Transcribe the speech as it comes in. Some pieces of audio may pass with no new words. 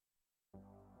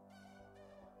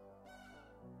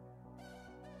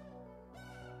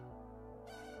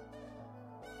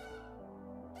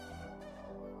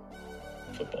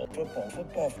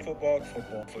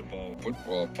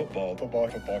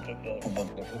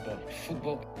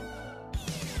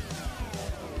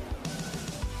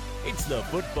It's the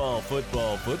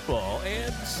football,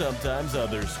 and sometimes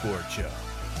other sport show.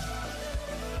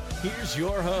 Here's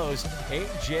your host,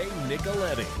 AJ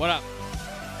Nicoletti. What up?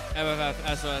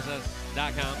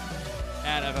 FFFSOSS.com,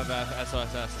 at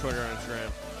FFFSOSS, Twitter and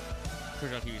Instagram,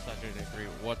 twitch.tv/AJ3.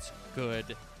 What's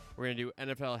good? We're going to do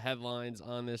NFL headlines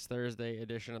on this Thursday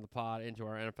edition of the pod into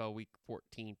our NFL Week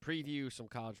 14 preview, some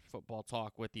college football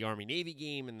talk with the Army-Navy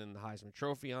game, and then the Heisman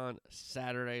Trophy on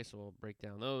Saturday, so we'll break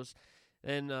down those.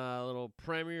 Then a little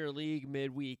Premier League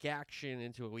midweek action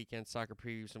into a weekend soccer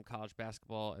preview, some college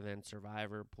basketball, and then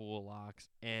Survivor, pool locks,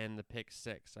 and the pick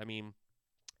six. I mean,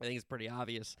 I think it's pretty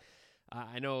obvious.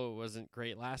 I know it wasn't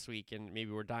great last week, and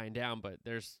maybe we're dying down, but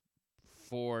there's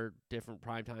 4 different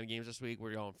primetime games this week.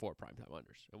 We're going 4 primetime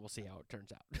unders, and we'll see how it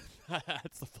turns out.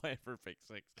 That's the plan for pick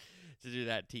six, to do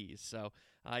that tease. So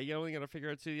you only got to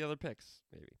figure out 2 of the other picks,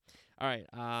 maybe. All right.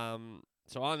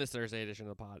 So on this Thursday edition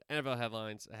of the pod, NFL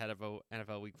headlines ahead of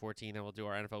NFL Week 14, and we'll do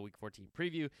our NFL Week 14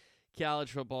 preview.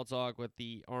 College football talk with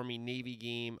the Army-Navy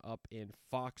game up in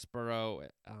Foxborough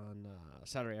on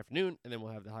Saturday afternoon, and then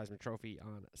we'll have the Heisman Trophy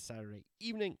on Saturday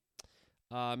evening.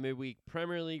 Midweek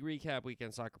Premier League recap,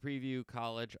 weekend soccer preview,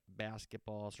 college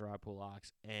basketball, Survivor pool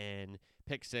locks, and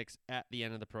pick six at the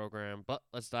end of the program. But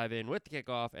let's dive in with the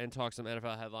kickoff and talk some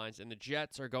NFL headlines. And the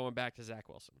Jets are going back to Zach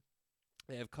Wilson.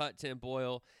 They have cut Tim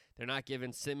Boyle. They're not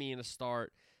giving Simeon a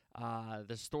start.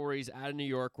 The stories out of New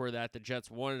York were that the Jets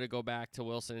wanted to go back to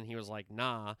Wilson, and he was like,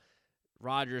 nah.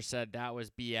 Rodgers said that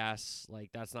was BS, like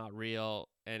that's not real,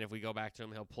 and if we go back to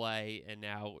him, he'll play, and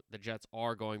now the Jets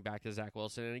are going back to Zach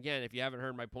Wilson. And again, if you haven't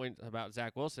heard my point about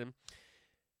Zach Wilson,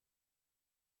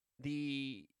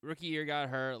 the rookie year got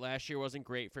hurt. Last year wasn't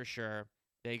great for sure.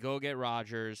 They go get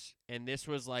Rodgers, and this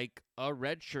was like a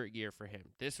redshirt year for him.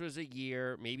 This was a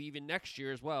year, maybe even next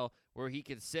year as well, where he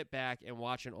could sit back and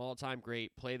watch an all-time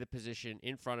great play the position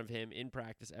in front of him in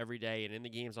practice every day and in the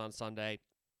games on Sunday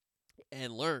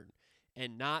and learn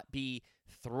and not be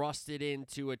thrusted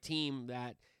into a team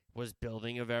that was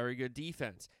building a very good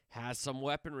defense, has some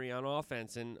weaponry on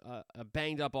offense, and a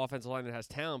banged-up offensive line that has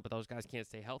talent, but those guys can't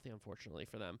stay healthy, unfortunately,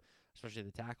 for them, especially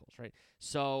the tackles, right?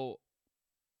 So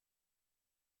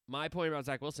my point about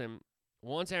Zach Wilson,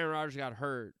 once Aaron Rodgers got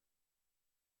hurt,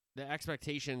 the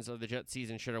expectations of the Jets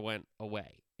season should have went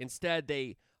away. Instead,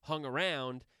 they hung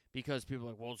around because people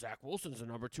were like, well, Zach Wilson's the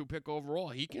number 2 pick overall.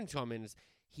 He can come in.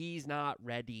 He's not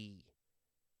ready.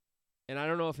 And I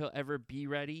don't know if he'll ever be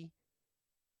ready,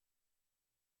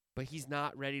 but he's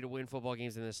not ready to win football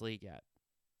games in this league yet.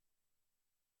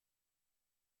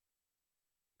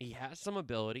 He has some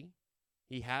ability.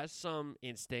 He has some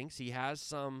instincts. He has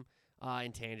some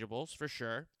intangibles for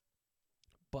sure,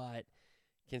 but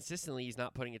consistently he's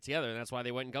not putting it together, and that's why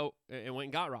they went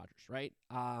and got Rodgers, right?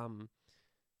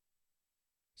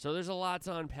 So there's a lot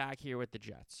to unpack here with the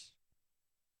Jets.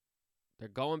 They're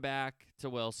going back to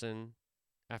Wilson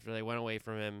after they went away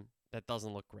from him. That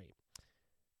doesn't look great.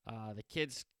 The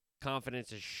kid's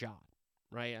confidence is shot,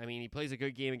 right? I mean, he plays a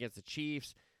good game against the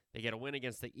Chiefs. They get a win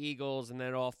against the Eagles, and then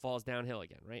it all falls downhill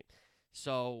again, right?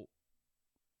 So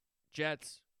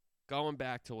Jets going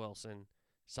back to Wilson.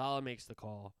 Saleh makes the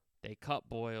call. They cut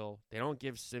Boyle. They don't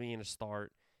give Simeon a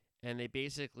start. And they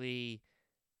basically,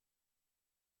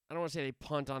 I don't want to say they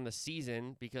punt on the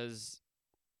season because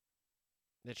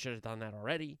they should have done that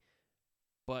already.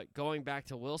 But going back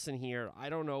to Wilson here, I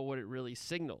don't know what it really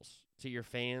signals to your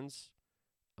fans,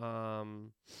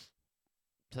 to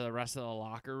the rest of the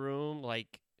locker room.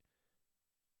 Like,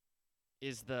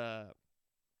 is the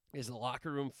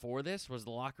locker room for this? Did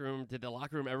the locker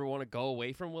room ever want to go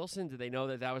away from Wilson? Did they know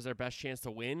that that was their best chance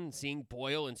to win? Seeing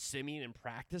Boyle and Simeon in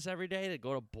practice every day, to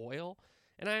go to Boyle?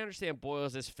 And I understand Boyle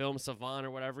is this film savant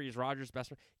or whatever. He's Rodgers' best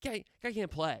friend. Guy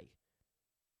can't play.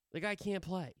 The guy can't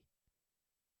play.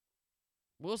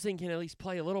 Wilson can at least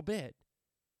play a little bit.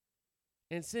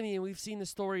 And Simeon, we've seen the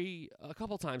story a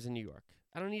couple times in New York.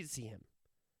 I don't need to see him.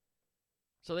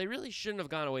 So they really shouldn't have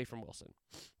gone away from Wilson.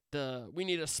 We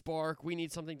need a spark. We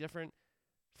need something different.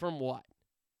 From what?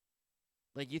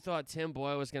 Like, you thought Tim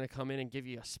Boyle was going to come in and give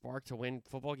you a spark to win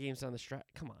football games down the stretch?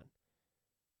 Come on.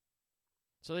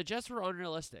 So the Jets were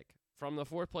unrealistic from the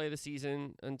 4th play of the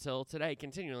season until today,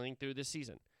 continuing through this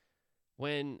season.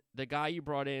 When the guy you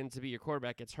brought in to be your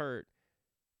quarterback gets hurt,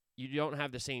 you don't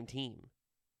have the same team.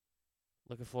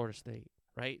 Look at Florida State,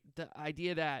 right? The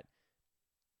idea that,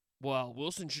 well,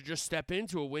 Wilson should just step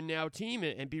into a win-now team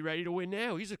and be ready to win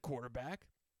now. He's a quarterback.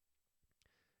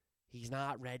 He's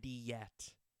not ready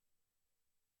yet.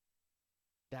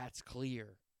 That's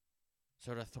clear.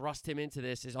 So to thrust him into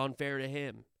this is unfair to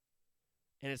him.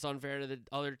 And it's unfair to the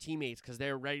other teammates because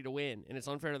they're ready to win. And it's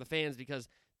unfair to the fans because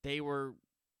they were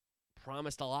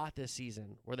promised a lot this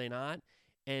season, were they not?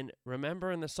 And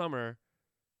remember in the summer,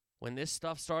 when this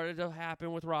stuff started to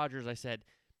happen with Rodgers, I said,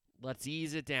 let's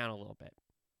ease it down a little bit.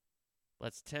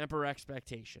 Let's temper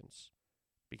expectations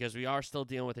because we are still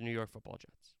dealing with the New York Football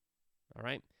Jets. All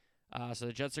right? So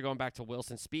the Jets are going back to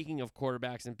Wilson. Speaking of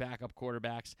quarterbacks and backup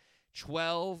quarterbacks,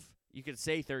 12, you could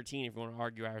say 13 if you want to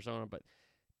argue Arizona, but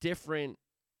different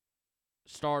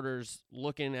starters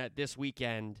looking at this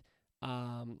weekend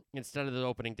instead of the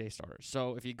opening day starters.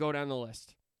 So if you go down the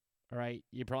list, all right,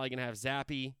 you're probably going to have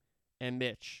Zappe and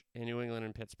Mitch in New England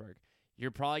and Pittsburgh.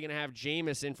 You're probably going to have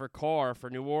Jameson for Carr for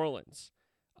New Orleans.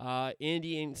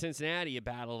 Indy and Cincinnati, a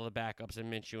battle of the backups in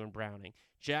Minshew and Browning.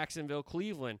 Jacksonville,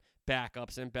 Cleveland,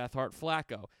 backups in Beathard,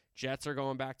 Flacco. Jets are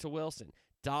going back to Wilson.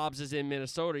 Dobbs is in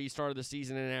Minnesota. He started the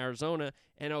season in Arizona.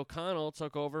 And O'Connell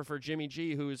took over for Jimmy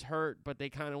G, who is hurt, but they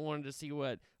kind of wanted to see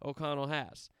what O'Connell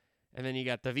has. And then you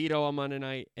got DeVito on Monday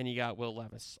night, and you got Will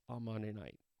Levis on Monday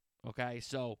night. Okay,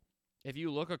 so if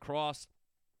you look across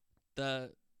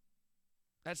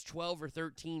that's 12 or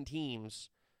 13 teams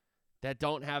that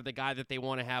don't have the guy that they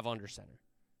want to have under center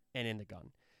and in the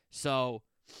gun. So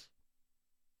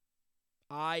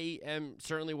I am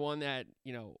certainly one that,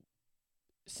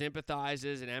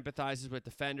 sympathizes and empathizes with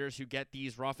defenders who get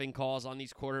these roughing calls on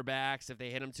these quarterbacks if they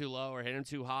hit them too low or hit them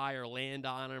too high or land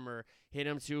on them or hit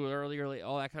them too early or late,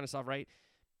 all that kind of stuff, right?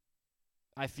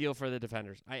 I feel for the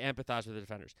defenders. I empathize with the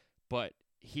defenders. But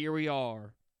here we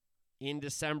are in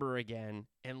December again,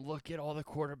 and look at all the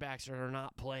quarterbacks that are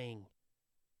not playing.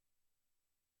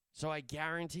 So I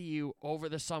guarantee you over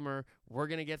the summer, we're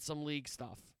going to get some league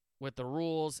stuff with the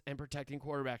rules and protecting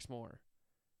quarterbacks more.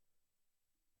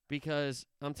 Because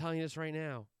I'm telling you this right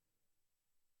now,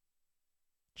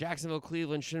 Jacksonville,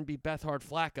 Cleveland shouldn't be Beathard,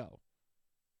 Flacco.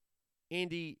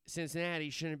 Indy,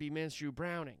 Cincinnati shouldn't be Minshew,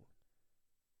 Browning.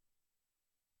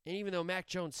 And even though Mac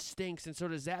Jones stinks and so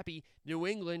does Zappe, New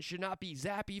England should not be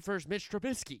Zappe versus Mitch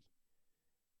Trubisky.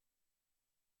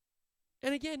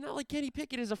 And again, not like Kenny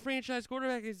Pickett is a franchise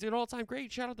quarterback. He's an all-time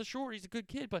great. Shout out to Short. He's a good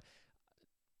kid, but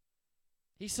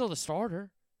he's still the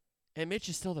starter. And Mitch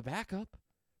is still the backup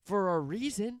for a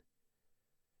reason.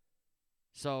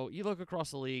 So you look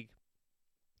across the league.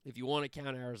 If you want to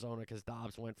count Arizona because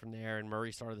Dobbs went from there and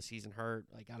Murray started the season hurt,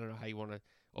 I don't know how you want to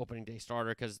opening day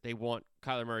starter because they want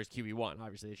Kyler Murray's QB1.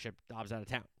 Obviously, they shipped Dobbs out of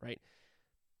town, right?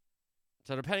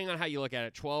 So depending on how you look at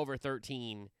it, 12 or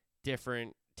 13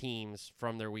 different teams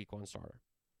from their week one starter.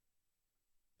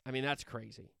 I mean, that's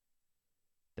crazy.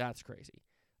 That's crazy.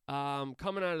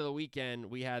 Coming out of the weekend,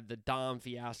 we had the Dom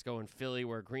fiasco in Philly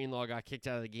where Greenlaw got kicked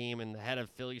out of the game and the head of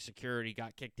Philly security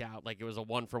got kicked out like it was a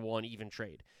 1-for-1 even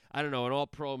trade. I don't know, an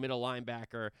all-pro middle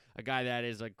linebacker, a guy that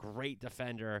is a great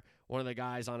defender, one of the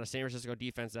guys on a San Francisco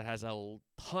defense that has a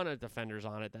ton of defenders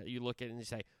on it that you look at and you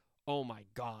say, oh my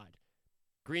God.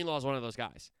 Greenlaw is one of those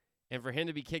guys. And for him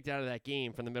to be kicked out of that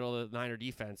game from the middle of the Niner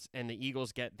defense and the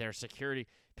Eagles get their security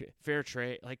fair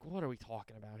trade, like what are we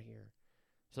talking about here?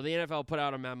 So the NFL put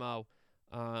out a memo,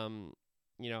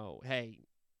 hey,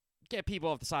 get people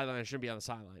off the sideline that shouldn't be on the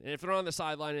sideline. And if they're on the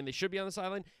sideline and they should be on the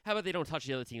sideline, how about they don't touch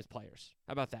the other team's players?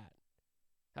 How about that?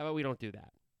 How about we don't do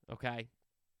that, okay?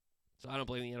 So I don't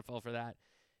blame the NFL for that.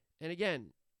 And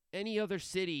again, any other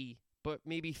city, but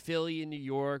maybe Philly and New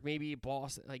York, maybe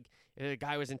Boston, like if a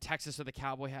guy was in Texas with a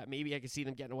cowboy hat, maybe I could see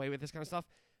them getting away with this kind of stuff.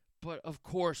 But of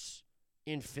course,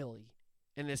 in Philly,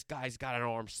 and this guy's got an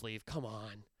arm sleeve. Come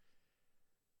on.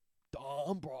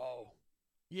 Dom, bro.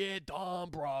 Yeah, Dom,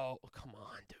 bro. Come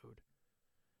on, dude.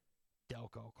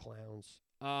 Delco clowns.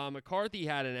 McCarthy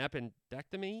had an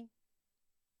appendectomy,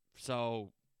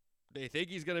 so they think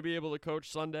he's going to be able to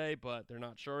coach Sunday, but they're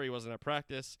not sure. He wasn't at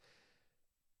practice.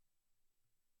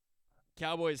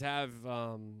 Cowboys have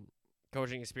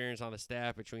coaching experience on the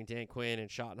staff between Dan Quinn and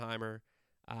Schottenheimer,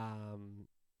 and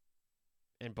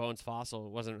Bones Fossil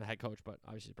wasn't a head coach, but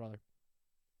obviously his brother.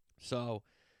 So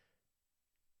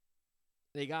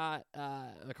they got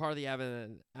McCarthy having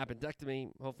an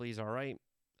appendectomy. Hopefully he's all right.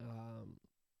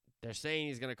 They're saying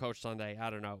he's going to coach Sunday.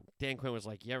 I don't know. Dan Quinn was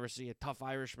like, you ever see a tough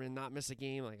Irishman not miss a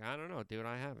game? Like, I don't know, dude.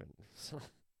 I haven't. So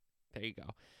there you go.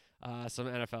 Some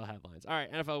NFL headlines. All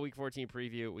right, NFL Week 14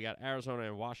 preview. We got Arizona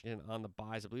and Washington on the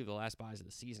byes. I believe the last byes of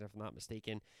the season, if I'm not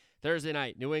mistaken. Thursday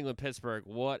night, New England, Pittsburgh.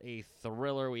 What a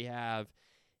thriller we have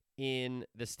in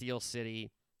the Steel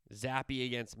City. Zappe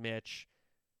against Mitch.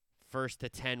 First to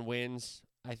 10 wins,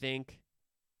 I think.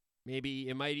 Maybe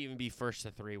it might even be first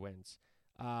to 3 wins.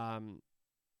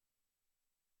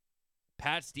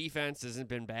 Pat's defense hasn't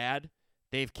been bad,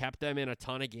 they've kept them in a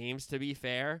ton of games, to be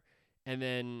fair. And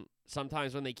then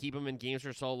sometimes when they keep them in games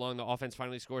for so long, the offense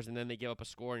finally scores, and then they give up a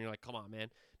score, and you're like, come on, man.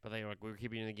 But they're like, we were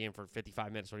keeping you in the game for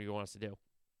 55 minutes. What do you want us to do?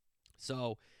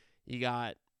 So you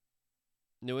got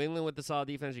New England with the solid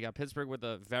defense. You got Pittsburgh with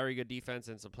a very good defense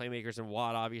and some playmakers in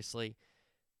Watt, obviously.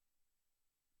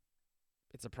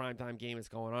 It's a primetime game. It's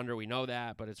going under. We know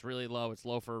that, but it's really low. It's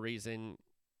low for a reason.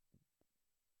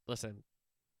 Listen,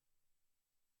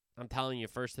 I'm telling you,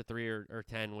 first to 3 or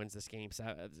 10 wins this game. So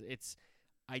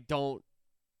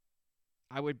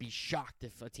I would be shocked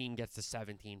if a team gets to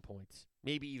 17 points,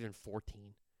 maybe even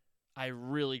 14. I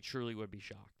really, truly would be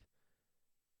shocked.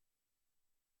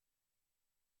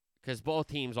 Because both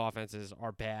teams' offenses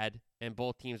are bad, and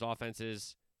both teams'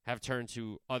 offenses have turned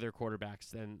to other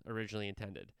quarterbacks than originally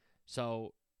intended.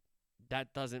 So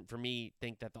that doesn't, for me,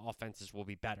 think that the offenses will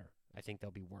be better. I think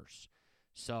they'll be worse.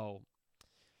 So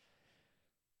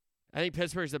I think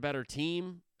Pittsburgh's the better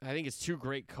team. I think it's two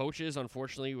great coaches,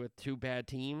 unfortunately, with two bad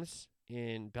teams,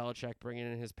 in Belichick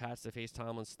bringing in his Pats to face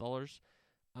Tomlin Steelers.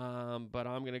 But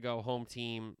I'm going to go home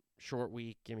team, short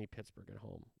week. Give me Pittsburgh at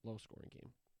home. Low-scoring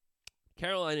game.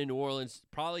 Carolina, New Orleans,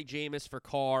 probably Jameis for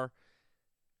Carr.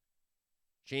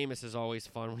 Jameis is always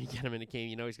fun when you get him in the game.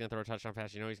 You know he's going to throw a touchdown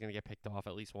pass. You know he's going to get picked off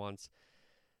at least once.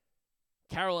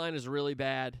 Carolina's really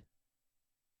bad.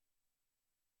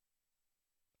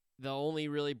 The only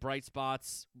really bright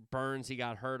spots, Burns, he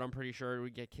got hurt. I'm pretty sure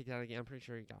we get kicked out again. I'm pretty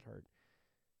sure he got hurt.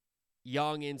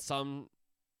 Young in some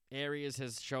areas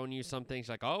has shown you some things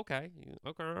like, oh, okay,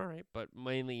 all right. But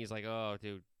mainly he's like, oh,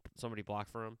 dude, somebody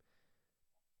blocked for him.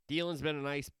 Thielen's been a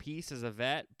nice piece as a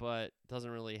vet, but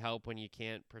doesn't really help when you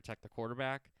can't protect the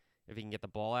quarterback if he can get the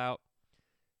ball out.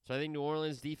 So I think New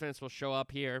Orleans defense will show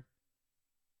up here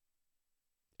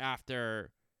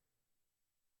after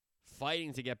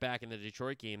fighting to get back in the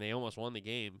Detroit game. They almost won the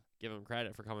game. Give them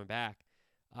credit for coming back.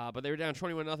 But they were down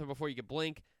 21-0 before you could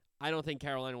blink. I don't think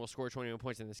Carolina will score 21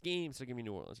 points in this game, so give me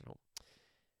New Orleans at home.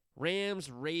 Rams,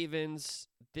 Ravens.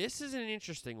 This is an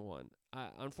interesting one.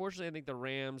 Unfortunately, I think the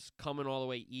Rams coming all the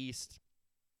way east,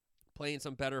 playing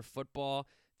some better football,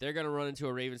 they're going to run into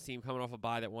a Ravens team coming off a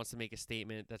bye that wants to make a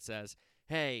statement that says,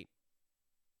 hey,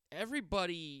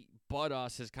 everybody but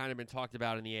us has kind of been talked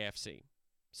about in the AFC.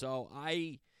 So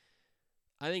I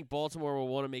think Baltimore will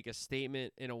want to make a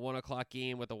statement in a 1 o'clock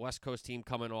game with the West Coast team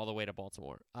coming all the way to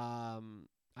Baltimore.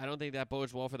 I don't think that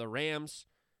bodes well for the Rams.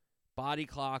 Body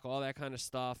clock, all that kind of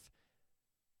stuff.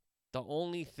 The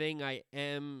only thing I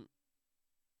am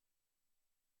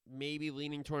maybe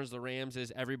leaning towards the Rams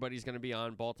is everybody's going to be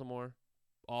on Baltimore.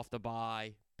 Off the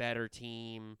bye, better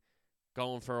team,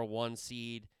 going for a 1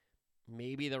 seed.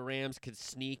 Maybe the Rams could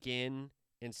sneak in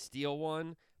and steal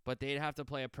one, but they'd have to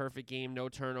play a perfect game, no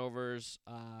turnovers,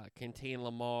 contain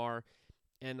Lamar.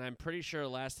 And I'm pretty sure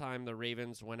last time the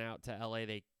Ravens went out to L.A.,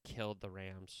 they killed the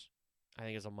Rams. I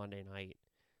think it was a Monday night.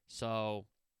 So,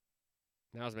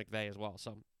 that was McVay as well.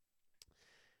 So,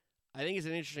 I think it's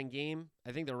an interesting game.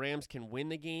 I think the Rams can win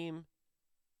the game,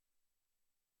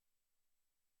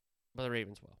 but the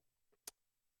Ravens will.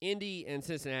 Indy and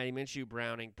Cincinnati, Minshew,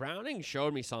 Browning. Browning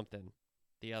showed me something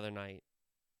the other night.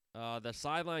 The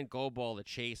sideline goal ball, the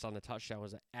chase on the touchdown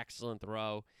was an excellent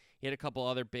throw. He had a couple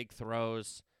other big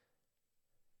throws.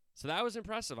 So that was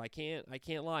impressive. I can't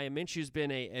lie. And Minshew's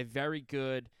been a very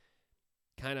good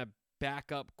kind of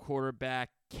backup quarterback,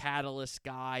 catalyst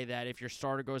guy that if your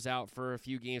starter goes out for a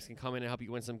few games can come in and help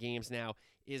you win some games. Now,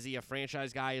 is he a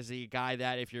franchise guy? Is he a guy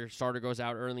that if your starter goes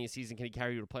out early in the season, can he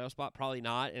carry you to a playoff spot? Probably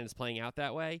not, and it's playing out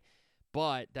that way.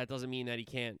 But that doesn't mean that he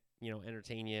can't,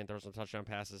 entertain you and throw some touchdown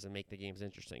passes and make the games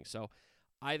interesting. So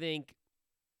I think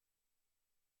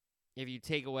if you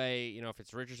take away, if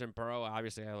it's Richardson, Burrow,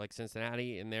 obviously I like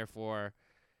Cincinnati, and therefore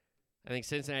I think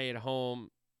Cincinnati at home,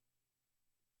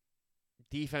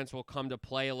 defense will come to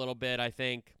play a little bit, I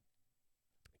think.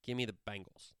 Give me the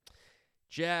Bengals.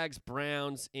 Jags,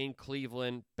 Browns in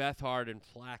Cleveland, Beathard and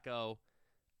Flacco.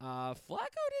 Flacco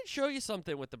did show you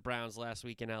something with the Browns last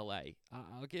week in L.A.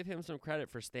 I'll give him some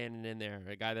credit for standing in there.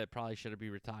 A guy that probably should have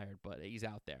been retired, but he's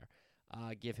out there.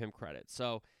 Give him credit.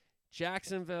 So,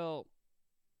 Jacksonville,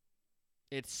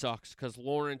 it sucks because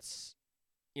Lawrence,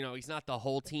 he's not the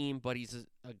whole team, but he's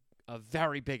a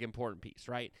very big, important piece,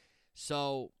 right?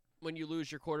 So, when you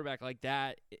lose your quarterback like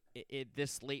that,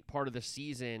 this late part of the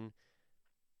season,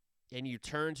 and you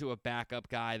turn to a backup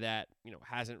guy that,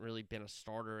 hasn't really been a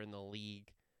starter in the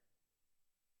league,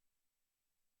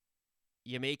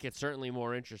 you make it certainly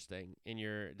more interesting in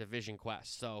your division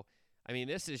quest. So,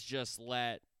 this is just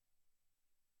let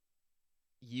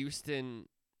Houston,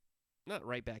 not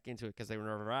right back into it because they were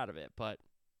never out of it, but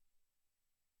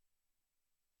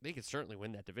they could certainly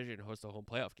win that division and host a home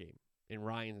playoff game in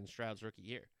Ryan's and Stroud's rookie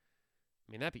year.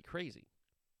 I mean, that'd be crazy.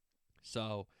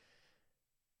 So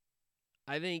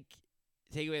I think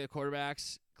take away the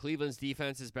quarterbacks, Cleveland's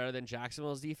defense is better than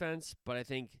Jacksonville's defense, but I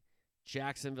think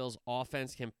Jacksonville's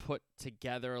offense can put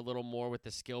together a little more with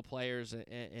the skill players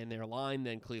and their line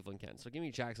than Cleveland can. So give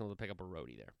me Jacksonville to pick up a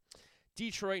roadie there.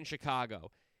 Detroit and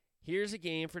Chicago. Here's a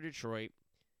game for Detroit.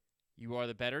 You are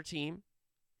the better team.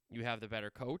 You have the better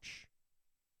coach.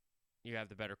 You have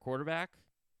the better quarterback.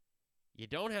 You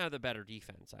don't have the better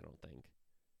defense, I don't think.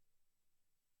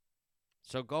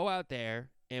 So go out there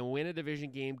and win a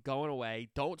division game going away.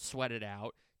 Don't sweat it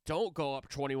out. Don't go up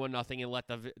 21-0 and let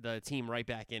the team right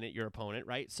back in at your opponent,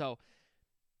 right? So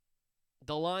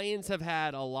the Lions have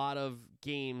had a lot of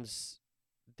games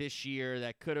this year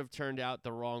that could have turned out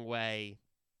the wrong way,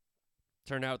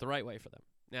 turned out the right way for them.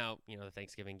 Now, the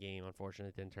Thanksgiving game,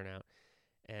 unfortunately, didn't turn out.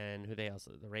 And who they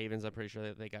also, the Ravens, I'm pretty sure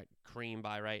that they got creamed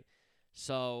by, right?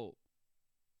 So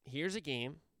here's a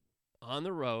game on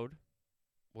the road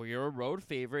where you're a road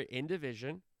favorite in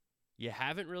division. You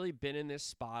haven't really been in this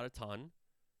spot a ton.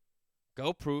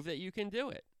 Go prove that you can do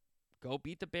it. Go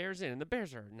beat the Bears in. And the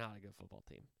Bears are not a good football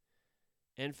team.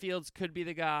 And Fields could be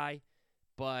the guy,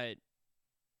 but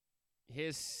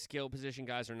his skill position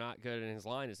guys are not good and his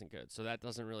line isn't good. So that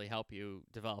doesn't really help you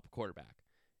develop a quarterback.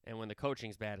 And when the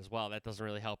coaching's bad as well, that doesn't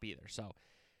really help either. So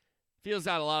Fields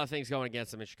got a lot of things going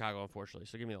against him in Chicago, unfortunately.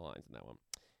 So give me the lines in that one.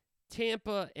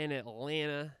 Tampa and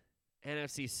Atlanta,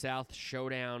 NFC South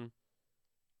showdown.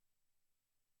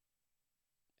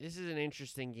 This is an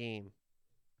interesting game.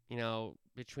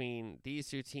 Between these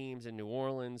two teams in New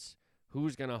Orleans,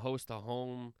 who's going to host a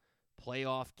home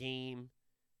playoff game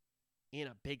in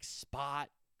a big spot,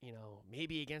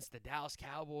 maybe against the Dallas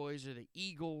Cowboys or the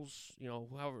Eagles,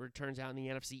 however it turns out in the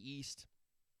NFC East.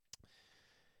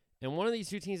 And one of these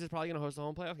two teams is probably going to host a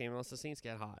home playoff game unless the Saints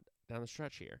get hot down the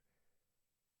stretch here.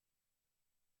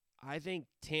 I think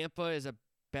Tampa is a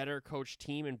better coached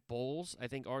team in bowls. I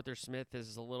think Arthur Smith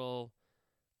is a little,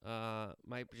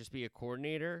 might just be a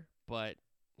coordinator, but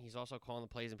he's also calling the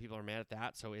plays and people are mad at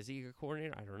that. So is he a good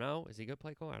coordinator? I don't know. Is he a good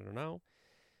play caller? I don't know.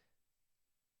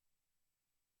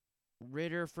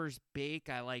 Ritter versus Bake.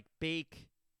 I like Bake.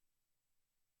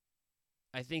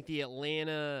 I think the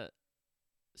Atlanta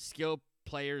skill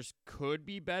players could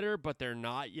be better, but they're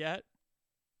not yet.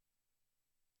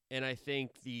 And I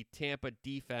think the Tampa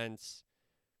defense,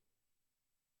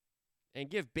 and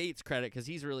give Bates credit because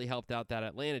he's really helped out that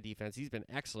Atlanta defense. He's been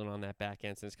excellent on that back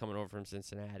end since coming over from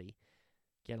Cincinnati.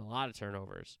 Getting a lot of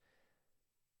turnovers.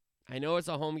 I know it's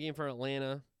a home game for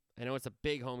Atlanta. I know it's a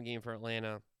big home game for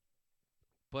Atlanta.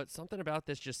 But something about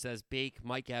this just says Bake,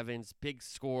 Mike Evans, big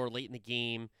score late in the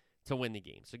game to win the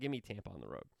game. So give me Tampa on the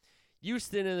road.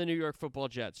 Houston and the New York Football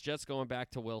Jets. Jets going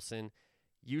back to Wilson.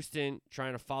 Houston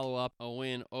trying to follow up a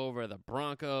win over the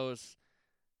Broncos.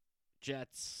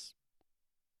 Jets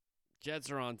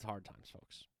are on hard times,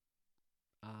 folks.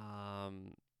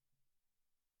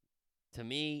 To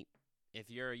me, if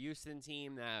you're a Houston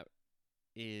team that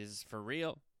is for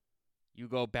real, you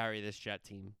go bury this Jet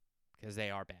team because they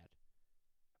are bad.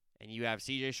 And you have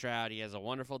C.J. Stroud. He has a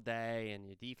wonderful day, and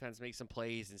your defense makes some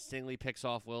plays, and Stingley picks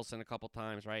off Wilson a couple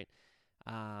times, right?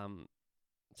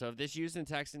 So if this Houston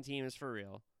Texan team is for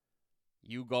real,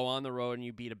 you go on the road and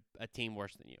you beat a team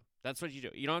worse than you. That's what you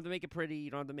do. You don't have to make it pretty. You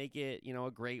don't have to make it,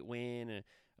 a great win and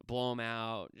blow them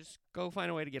out. Just go find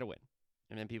a way to get a win,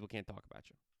 and then people can't talk about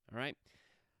you. All right?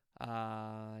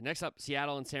 Next up,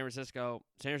 Seattle and San Francisco.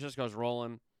 San Francisco's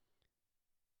rolling.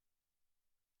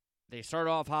 They start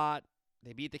off hot.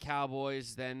 They beat the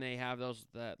Cowboys. Then they have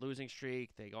that losing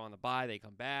streak. They go on the bye. They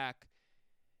come back.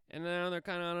 And then they're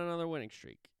kind of on another winning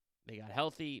streak. They got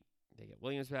healthy. They get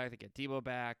Williams back. They get Debo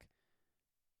back.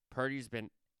 Purdy's been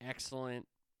excellent.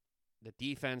 The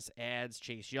defense adds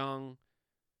Chase Young.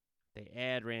 They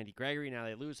add Randy Gregory. Now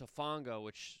they lose Hufanga,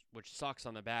 which sucks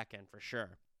on the back end for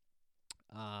sure.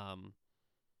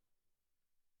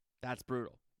 That's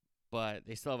brutal. But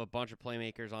they still have a bunch of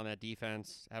playmakers on that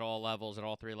defense at all levels, at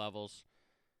all three levels.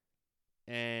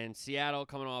 And Seattle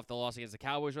coming off the loss against the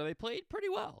Cowboys where they played pretty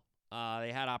well.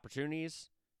 They had opportunities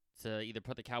to either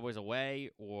put the Cowboys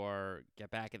away or get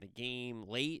back in the game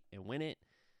late and win it.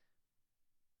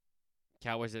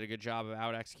 Cowboys did a good job of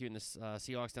out-executing the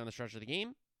Seahawks down the stretch of the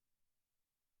game.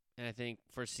 And I think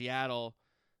for Seattle,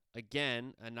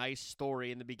 again, a nice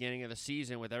story in the beginning of the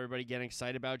season with everybody getting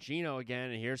excited about Geno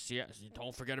again. And here's Seattle.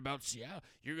 Don't forget about Seattle.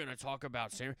 You're going to talk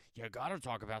about Sam. You got to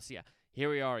talk about Seattle. Here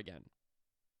we are again.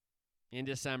 In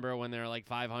December when they're like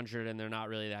 500 and they're not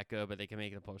really that good, but they can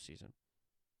make the postseason.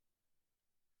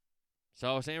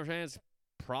 So San Francisco's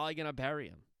probably going to bury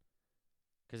him.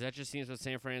 because that just seems what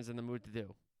San Fran's in the mood to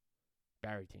do.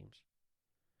 Bury teams.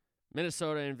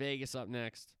 Minnesota and Vegas up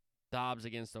next. Dobbs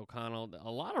against O'Connell. A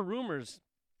lot of rumors.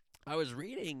 I was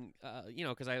reading,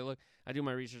 because I do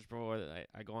my research before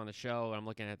I go on the show, and I'm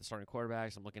looking at the starting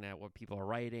quarterbacks. I'm looking at what people are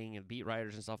writing and beat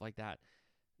writers and stuff like that.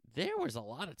 There was a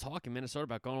lot of talk in Minnesota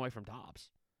about going away from Dobbs,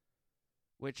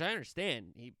 which I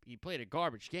understand. He played a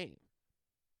garbage game.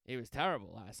 It was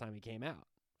terrible last time he came out,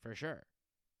 for sure.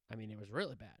 I mean, it was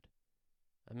really bad.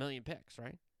 1 million picks,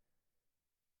 right?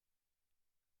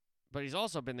 But he's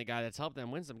also been the guy that's helped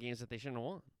them win some games that they shouldn't have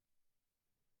won.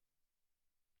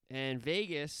 And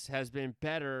Vegas has been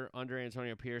better under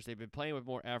Antonio Pierce. They've been playing with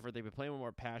more effort. They've been playing with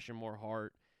more passion, more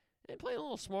heart, and playing a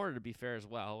little smarter, to be fair, as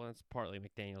well. That's partly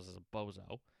McDaniels as a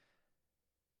bozo.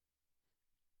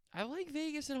 I like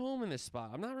Vegas at home in this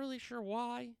spot. I'm not really sure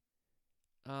why.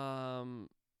 I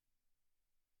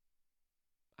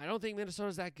don't think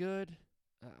Minnesota's that good.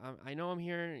 I know I'm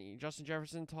hearing Justin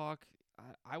Jefferson talk.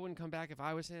 I wouldn't come back if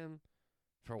I was him.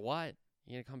 For what?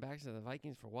 You're going to come back to the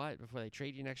Vikings for what? Before they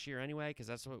trade you next year anyway? Because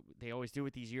that's what they always do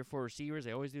with these year 4 receivers.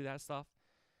 They always do that stuff.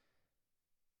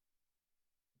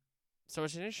 So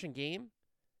it's an interesting game.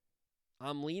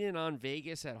 I'm leaning on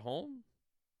Vegas at home.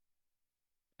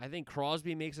 I think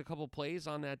Crosby makes a couple plays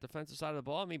on that defensive side of the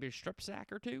ball, maybe a strip sack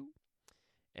or two,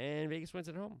 and Vegas wins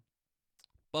at home.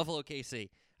 Buffalo, KC.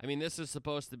 I mean, this is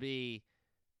supposed to be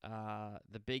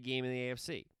the big game in the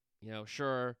AFC.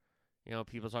 Sure,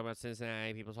 people talk about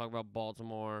Cincinnati, people talk about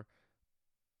Baltimore.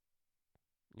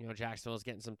 Jacksonville's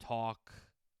getting some talk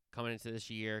coming into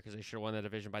this year because they should have won the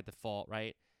division by default,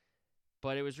 right?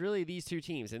 But it was really these two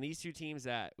teams, and these two teams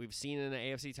that we've seen in the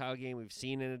AFC title game, we've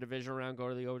seen in a divisional round go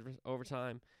to the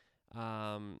overtime,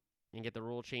 and get the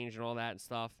rule change and all that and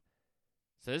stuff.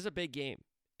 So this is a big game.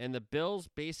 And the Bills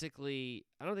basically,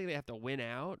 I don't think they have to win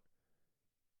out,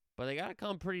 but they got to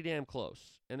come pretty damn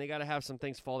close, and they got to have some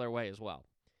things fall their way as well.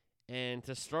 And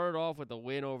to start off with a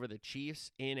win over the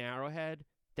Chiefs in Arrowhead,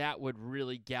 that would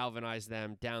really galvanize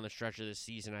them down the stretch of this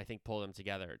season, I think pull them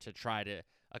together to try to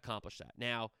accomplish that.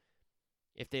 Now,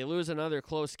 if they lose another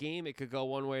close game, it could go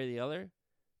one way or the other.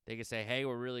 They could say, hey,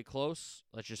 we're really close.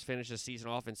 Let's just finish the season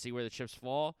off and see where the chips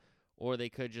fall. Or they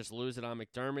could just lose it on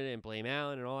McDermott and blame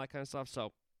Allen and all that kind of stuff.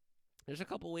 So there's a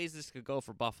couple ways this could go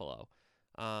for Buffalo.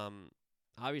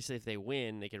 Obviously, if they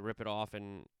win, they could rip it off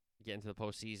and get into the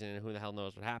postseason, and who the hell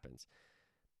knows what happens.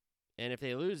 And if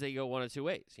they lose, they go one of two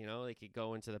ways. They could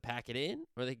go into the pack it in,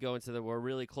 or they could go into the we're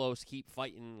really close, keep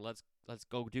fighting, let's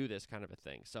go do this kind of a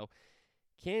thing. So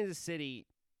Kansas City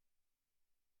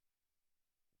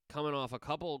coming off a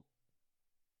couple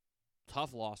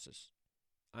tough losses.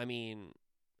 I mean,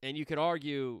 and you could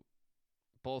argue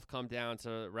both come down to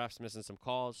refs missing some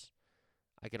calls.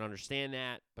 I can understand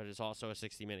that, but it's also a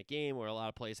 60-minute game where a lot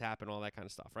of plays happen, all that kind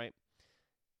of stuff, right?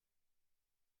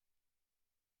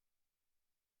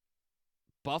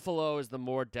 Buffalo is the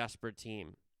more desperate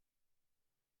team,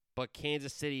 but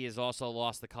Kansas City has also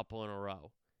lost a couple in a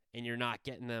row, and you're not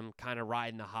getting them kind of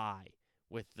riding the high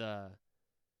with the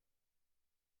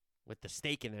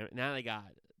steak in there. Now they got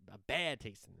a bad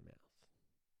taste in their mouth.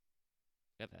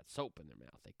 Got that soap in their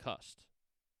mouth. They cussed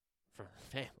from the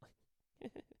family.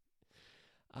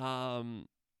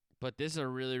 But this is a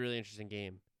really, really interesting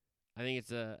game. I think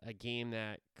it's a game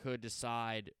that could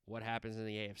decide what happens in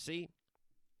the AFC.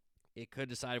 It could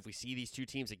decide if we see these two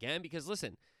teams again. Because,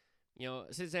 listen,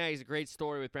 Cincinnati is a great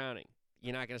story with Browning.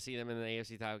 You're not going to see them in the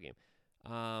AFC title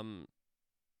game.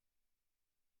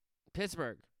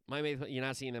 Pittsburgh, you're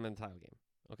not seeing them in the title game.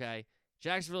 Okay?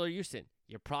 Jacksonville or Houston,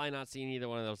 you're probably not seeing either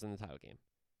one of those in the title game.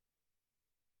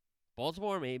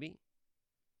 Baltimore, maybe.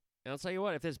 And I'll tell you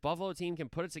what, if this Buffalo team can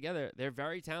put it together, they're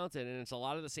very talented, and it's a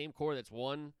lot of the same core that's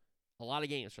won a lot of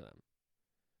games for them.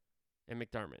 And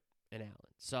McDermott and Allen.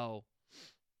 So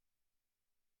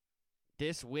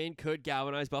this win could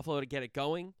galvanize Buffalo to get it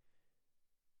going.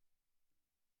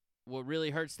 What really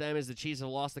hurts them is the Chiefs have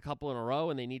lost a couple in a row,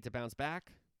 and they need to bounce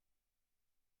back.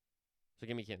 So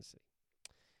give me Kansas City.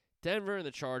 Denver and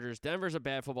the Chargers. Denver's a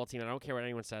bad football team, and I don't care what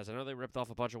anyone says. I know they ripped off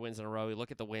a bunch of wins in a row. You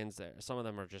look at the wins there. Some of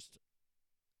them are just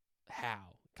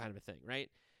how kind of a thing, right?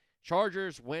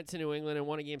 Chargers went to New England and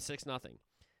won a game 6-0.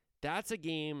 That's a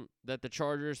game that the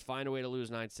Chargers find a way to lose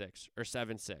 9-6 or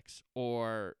 7-6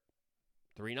 or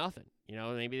 3-0.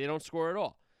 Maybe they don't score at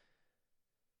all.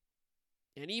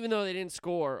 And even though they didn't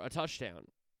score a touchdown,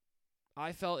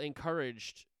 I felt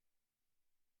encouraged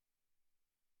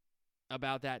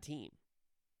about that team.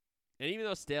 And even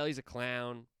though Staley's a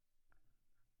clown,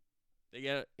 they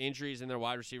get injuries in their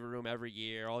wide receiver room every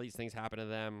year. All these things happen to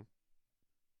them.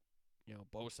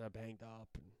 Bosa banged up.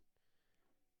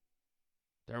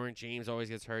 And Derwin James always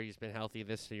gets hurt. He's been healthy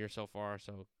this year so far,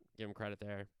 so give him credit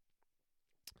there.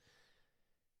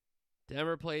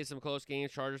 Denver plays some close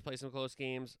games. Chargers play some close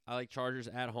games. I like Chargers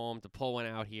at home to pull one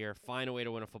out here, find a way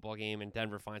to win a football game, and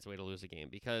Denver finds a way to lose a game.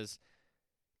 Because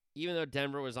even though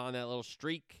Denver was on that little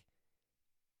streak,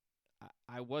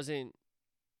 I wasn't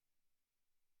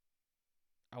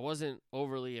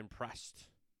overly impressed.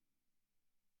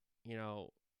 You know,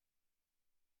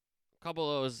 I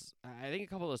think a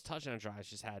couple of those touchdown drives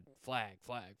just had flag,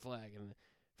 and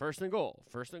first and goal.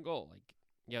 Like,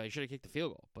 yeah, you should have kicked the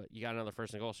field goal, but you got another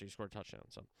first and goal, so you scored a touchdown.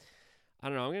 So, I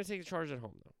don't know. I'm going to take the Chargers at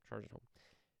home, though. Chargers at home.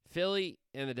 Philly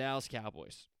and the Dallas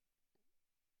Cowboys.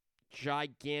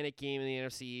 Gigantic game in the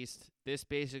NFC East. This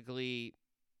basically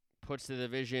puts the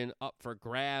division up for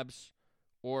grabs,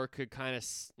 or could kind of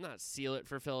not seal it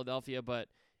for Philadelphia, but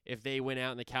if they win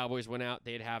out and the Cowboys win out,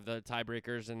 they'd have the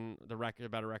tiebreakers and the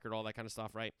better record, all that kind of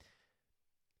stuff, right?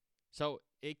 So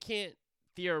it can't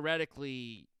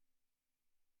theoretically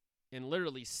and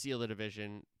literally seal the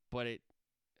division, but it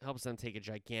helps them take a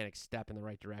gigantic step in the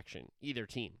right direction, either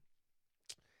team.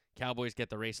 Cowboys get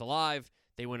the race alive.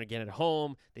 They win again at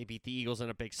home. They beat the Eagles in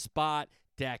a big spot.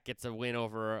 Dak gets a win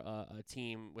over a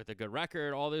team with a good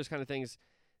record, all those kind of things.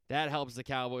 That helps the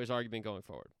Cowboys' argument going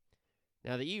forward.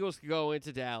 Now, the Eagles could go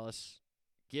into Dallas,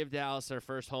 give Dallas their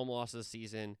first home loss of the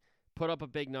season, put up a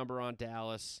big number on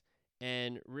Dallas,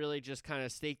 and really just kind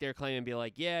of stake their claim and be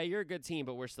like, yeah, you're a good team,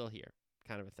 but we're still here,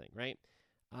 kind of a thing, right?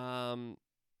 And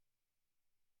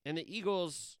the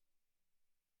Eagles,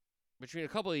 between a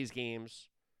couple of these games,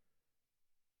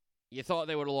 you thought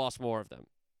they would have lost more of them.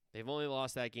 They've only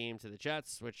lost that game to the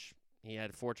Jets, which he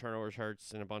had 4 turnovers,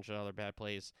 Hurts, and a bunch of other bad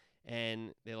plays,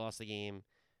 and they lost the game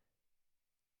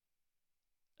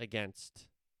against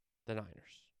the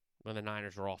Niners, when the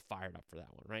Niners were all fired up for that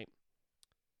one, right?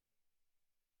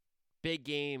 Big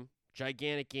game,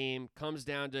 gigantic game, comes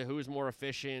down to who's more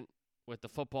efficient with the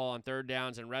football on third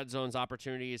downs and red zones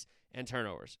opportunities and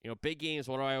turnovers. You know, big games,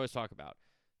 what do I always talk about?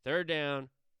 Third down,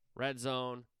 red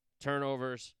zone,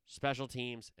 turnovers, special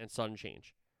teams, and sudden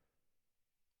change.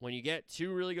 When you get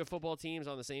 2 really good football teams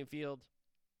on the same field,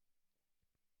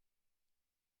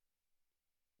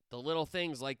 the little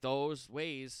things like those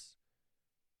ways,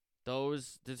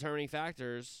 those determining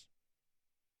factors,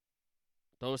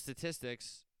 those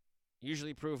statistics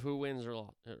usually prove who wins or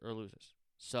loses.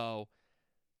 So,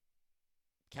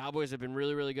 Cowboys have been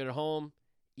really, really good at home.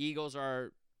 Eagles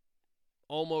are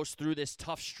almost through this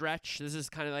tough stretch. This is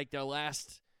kind of like their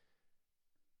last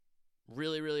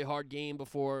really, really hard game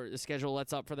before the schedule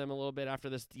lets up for them a little bit after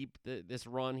this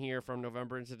run here from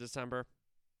November into December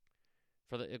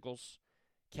for the Eagles.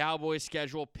 Cowboys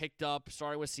schedule picked up,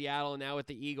 starting with Seattle and now with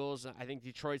the Eagles. I think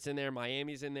Detroit's in there.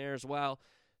 Miami's in there as well.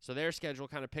 So their schedule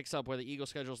kind of picks up where the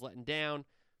Eagles' schedule's letting down.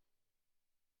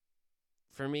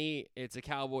 For me, it's a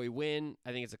Cowboy win.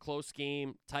 I think it's a close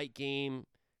game, tight game,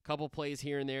 couple plays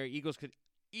here and there. Eagles could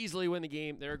easily win the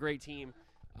game. They're a great team.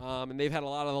 And they've had a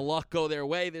lot of the luck go their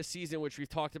way this season, which we've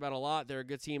talked about a lot. They're a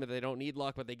good team, but they don't need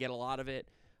luck, but they get a lot of it.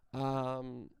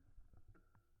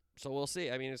 So we'll see.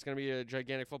 I mean, it's going to be a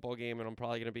gigantic football game, and I'm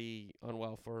probably going to be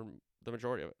unwell for the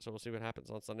majority of it. So we'll see what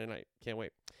happens on Sunday night. Can't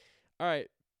wait. All right,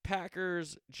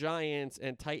 Packers, Giants,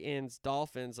 and Titans,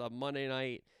 Dolphins on Monday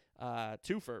night.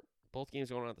 Twofer. Both games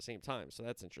going on at the same time, so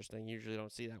that's interesting. Usually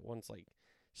don't see that. One's like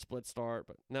split start,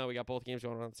 but now we got both games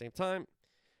going on at the same time.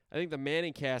 I think the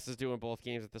Manning cast is doing both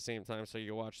games at the same time, so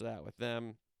you watch that with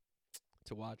them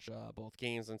to watch both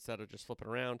games instead of just flipping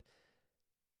around.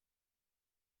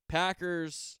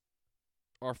 Packers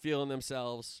are feeling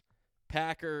themselves.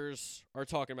 Packers are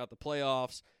talking about the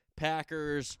playoffs.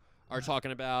 Packers are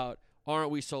talking about,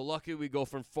 aren't we so lucky we go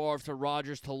from Favre to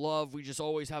Rodgers to Love? We just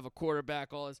always have a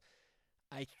quarterback. All this.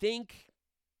 I think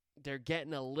they're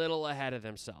getting a little ahead of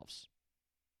themselves.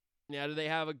 Now, do they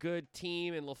have a good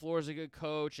team and LaFleur's a good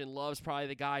coach and Love's probably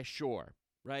the guy? Sure,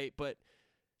 right? But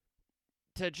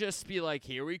to just be like,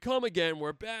 here we come again,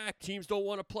 we're back, teams don't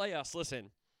want to play us.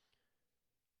 Listen,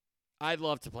 I'd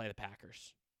love to play the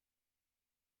Packers.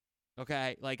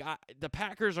 Okay? Like, the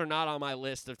Packers are not on my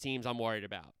list of teams I'm worried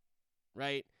about,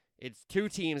 right? It's 2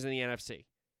 teams in the NFC.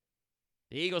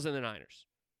 The Eagles and the Niners.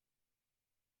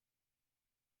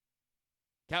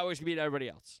 Cowboys can beat everybody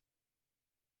else.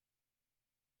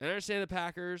 And I understand the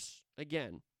Packers,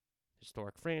 again,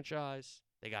 historic franchise.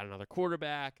 They got another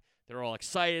quarterback. They're all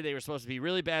excited. They were supposed to be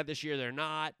really bad this year. They're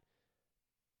not.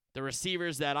 The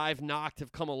receivers that I've knocked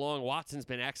have come along. Watson's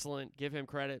been excellent. Give him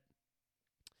credit.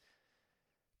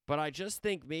 But I just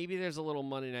think maybe there's a little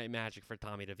Monday Night Magic for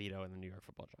Tommy DeVito and the New York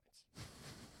Football Giants.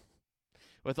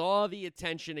 With all the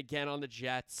attention again on the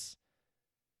Jets,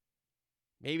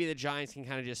 maybe the Giants can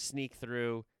kind of just sneak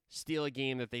through, steal a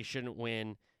game that they shouldn't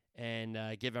win, and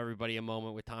give everybody a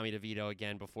moment with Tommy DeVito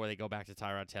again before they go back to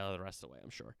Tyrod Taylor the rest of the way, I'm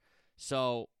sure.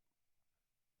 So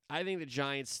I think the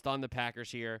Giants stun the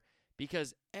Packers here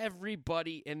because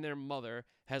everybody and their mother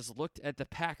has looked at the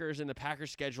Packers and the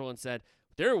Packers schedule and said,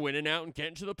 they're winning out and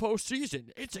getting to the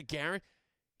postseason. It's a guarantee.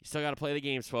 You still got to play the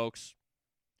games, folks.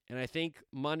 And I think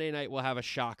Monday night we'll have a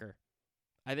shocker.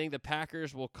 I think the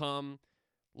Packers will come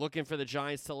looking for the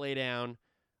Giants to lay down.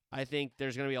 I think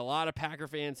there's going to be a lot of Packer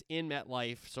fans in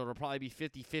MetLife, so it'll probably be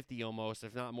 50-50 almost,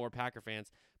 if not more Packer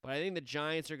fans. But I think the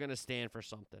Giants are going to stand for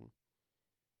something.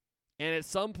 And at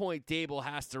some point, Dable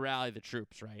has to rally the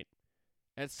troops, right?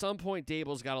 At some point,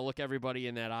 Dable's got to look everybody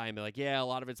in that eye and be like, yeah, a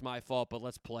lot of it's my fault, but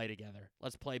let's play together.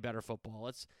 Let's play better football.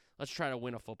 Let's try to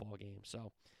win a football game.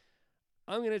 So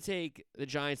I'm going to take the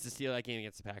Giants to steal that game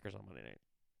against the Packers on Monday night.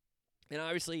 And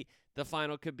obviously, the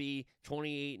final could be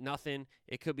 28-0.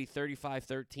 It could be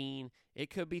 35-13. It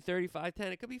could be 35-10.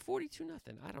 It could be 42-0.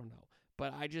 I don't know.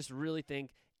 But I just really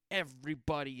think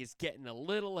everybody is getting a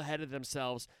little ahead of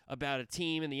themselves about a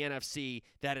team in the NFC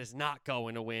that is not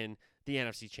going to win the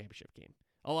NFC Championship game.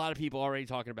 A lot of people already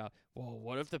talking about, well,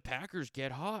 what if the Packers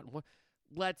get hot?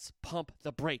 Let's pump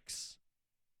the brakes.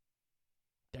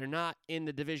 They're not in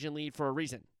the division lead for a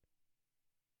reason.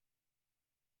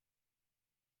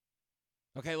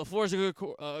 Okay, LaFleur's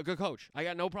a good coach. I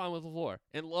got no problem with LaFleur.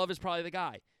 And Love is probably the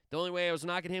guy. The only way I was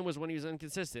knocking him was when he was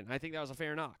inconsistent. I think that was a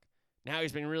fair knock. Now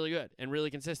he's been really good and really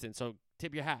consistent, so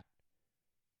tip your hat.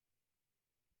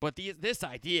 But this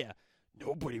idea,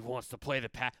 nobody wants to play the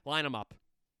Pack. Line them up.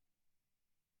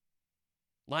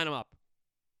 Line them up.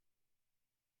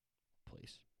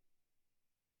 Please.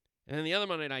 And then the other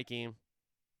Monday night game,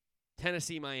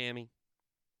 Tennessee-Miami.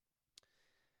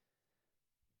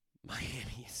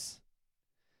 Miami's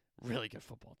really good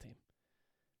football team.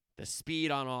 The speed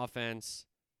on offense.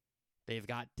 They've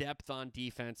got depth on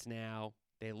defense now.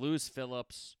 They lose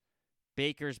Phillips.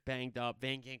 Baker's banged up.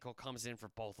 Van Ginkel comes in for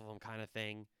both of them kind of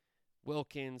thing.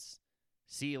 Wilkins,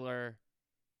 Sealer,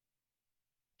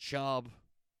 Chubb.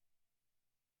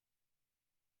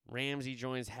 Ramsey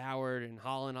joins Howard and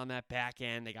Holland on that back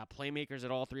end. They got playmakers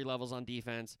at all three levels on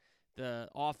defense. The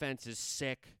offense is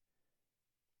sick.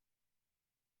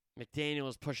 McDaniel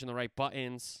is pushing the right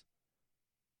buttons.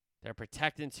 They're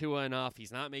protecting Tua enough.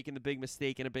 He's not making the big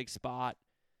mistake in a big spot.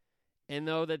 And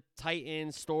though the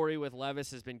Titans story with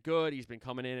Levis has been good, he's been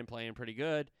coming in and playing pretty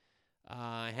good.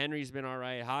 Henry's been all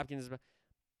right. Hopkins has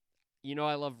been.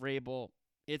 I love Vrabel.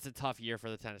 It's a tough year for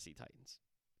the Tennessee Titans.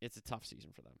 It's a tough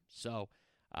season for them. So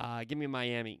give me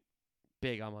Miami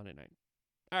big on Monday night.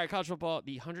 All right, college football,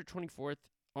 the 124th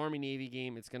Army-Navy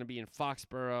game. It's going to be in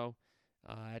Foxborough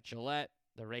at Gillette,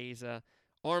 the Razor.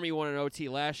 Army won an OT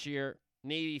last year.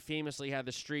 Navy famously had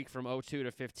the streak from 02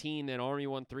 to 15. Then Army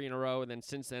won 3 in a row. And then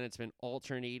since then, it's been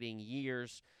alternating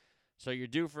years. So you're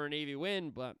due for a Navy win,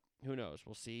 but who knows?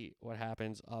 We'll see what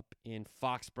happens up in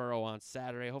Foxborough on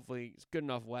Saturday. Hopefully it's good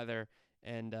enough weather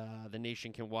and the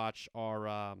nation can watch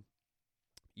our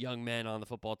young men on the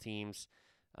football teams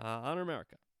honor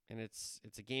America. And it's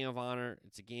a game of honor.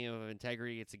 It's a game of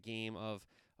integrity. It's a game of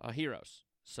heroes.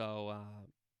 So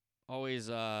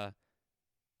always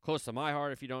close to my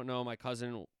heart. If you don't know, my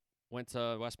cousin went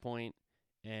to West Point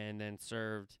and then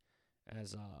served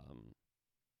as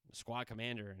squad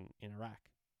commander in Iraq.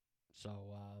 So,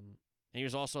 and he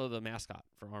was also the mascot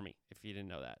for Army, if you didn't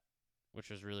know that, which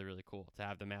was really, really cool to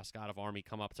have the mascot of Army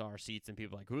come up to our seats and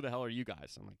people like, who the hell are you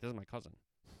guys? I'm like, this is my cousin.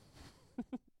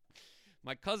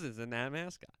 My cousin's in that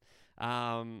mascot.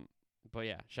 But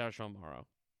yeah, shout out Sean Morrow.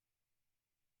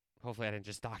 Hopefully I didn't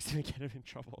just dox him and get him in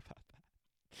trouble about that.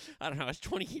 I don't know. It's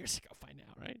 20 years ago by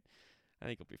now, right? I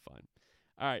think it'll be fun.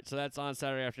 All right, so that's on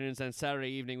Saturday afternoons. Then Saturday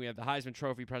evening, we have the Heisman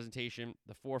Trophy presentation,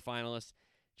 the 4 finalists.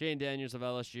 Jaden Daniels of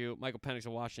LSU, Michael Penix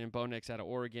of Washington, Bo Nix out of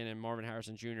Oregon, and Marvin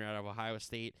Harrison Jr. out of Ohio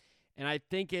State. And I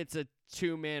think it's a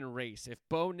 2-man race. If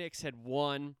Bo Nix had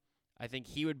won, I think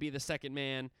he would be the second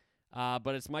man.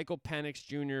 But it's Michael Penix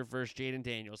Jr. versus Jaden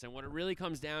Daniels. And what it really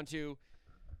comes down to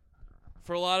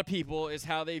for a lot of people is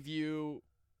how they view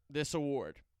this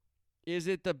award. Is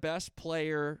it the best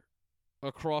player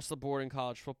across the board in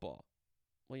college football?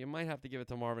 Well, you might have to give it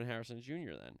to Marvin Harrison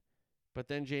Jr. then. But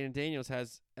then Jaden Daniels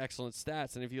has excellent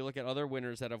stats. And if you look at other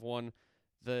winners that have won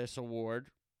this award,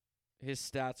 his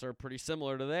stats are pretty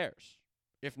similar to theirs,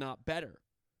 if not better.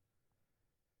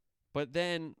 But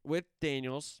then with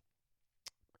Daniels,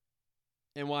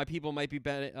 and why people might be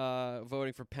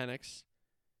voting for Penix,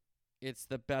 it's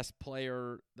the best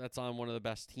player that's on one of the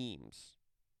best teams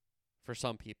for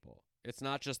some people. It's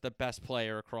not just the best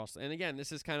player across. And again,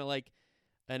 this is kind of like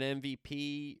an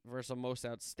MVP versus a most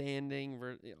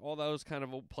outstanding, all those kind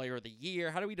of player of the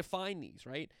year. How do we define these,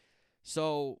 right?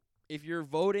 So if you're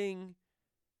voting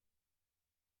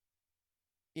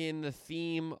in the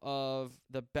theme of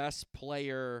the best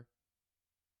player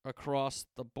across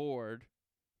the board,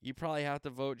 you probably have to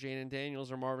vote Jaden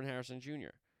Daniels or Marvin Harrison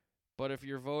Jr. But if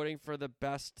you're voting for the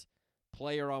best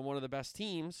player on one of the best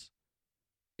teams,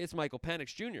 it's Michael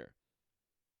Penix Jr.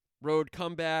 Road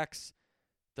comebacks,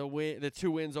 the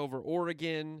 2 wins over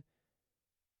Oregon.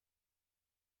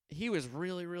 He was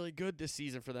really, really good this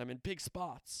season for them in big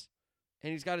spots.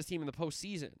 And he's got his team in the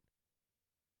postseason.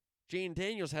 Jaden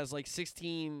Daniels has like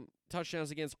 16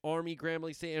 touchdowns against Army,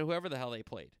 Grambling State, and whoever the hell they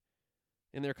played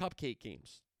in their cupcake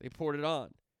games. They poured it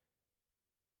on.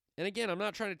 And again, I'm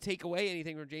not trying to take away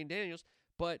anything from Jaden Daniels,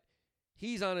 but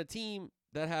he's on a team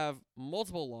that have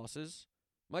multiple losses.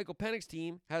 Michael Penix's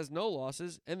team has no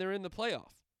losses, and they're in the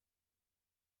playoff.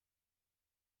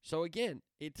 So again,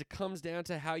 it comes down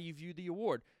to how you view the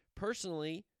award.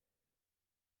 Personally,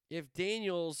 if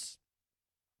Daniels,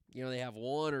 they have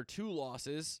 1 or 2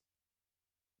 losses,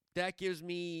 that gives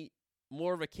me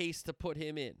more of a case to put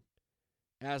him in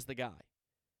as the guy.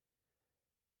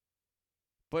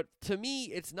 But to me,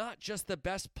 it's not just the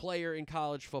best player in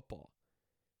college football,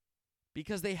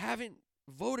 because they haven't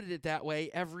voted it that way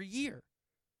every year.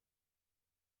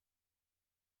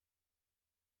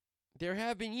 There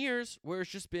have been years where it's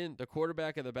just been the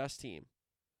quarterback of the best team.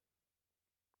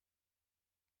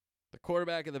 The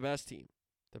quarterback of the best team.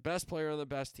 The best player on the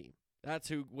best team. That's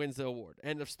who wins the award.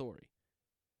 End of story.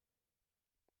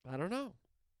 I don't know.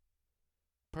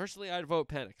 Personally, I'd vote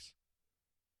Penix.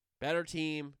 Better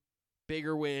team,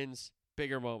 bigger wins,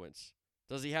 bigger moments.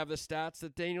 Does he have the stats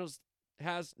that Daniels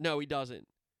has? No, he doesn't.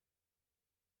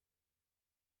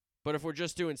 But if we're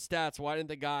just doing stats, why didn't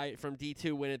the guy from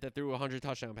D2 win it that threw 100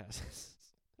 touchdown passes?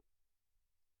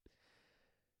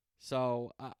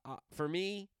 So, for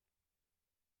me,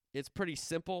 it's pretty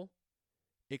simple.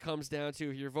 It comes down to,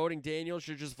 if you're voting Daniels,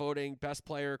 you're just voting best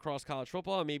player across college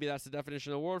football, and maybe that's the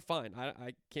definition of the award. Fine.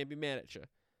 I can't be mad at you.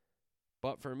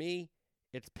 But for me,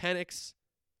 it's Penix.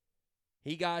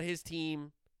 He got his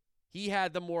team. He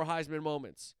had the more Heisman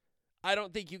moments. I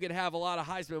don't think you can have a lot of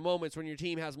Heisman moments when your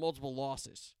team has multiple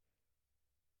losses.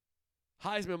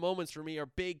 Heisman moments for me are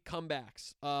big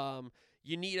comebacks.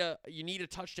 You need a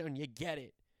touchdown, you get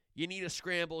it. You need a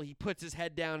scramble, he puts his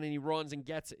head down and he runs and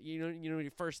gets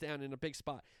it. First down in a big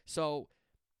spot. So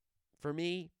for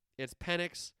me, it's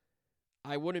Penix.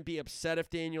 I wouldn't be upset if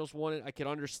Daniels won it. I could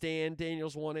understand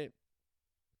Daniels won it.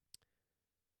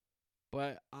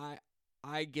 But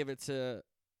I give it to,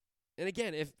 and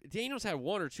again, if Daniels had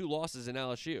 1 or 2 losses in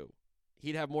LSU,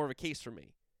 he'd have more of a case for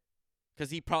me. Because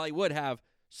he probably would have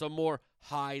some more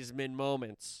Heisman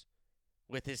moments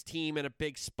with his team in a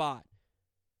big spot.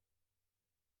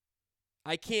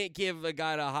 I can't give a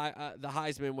guy the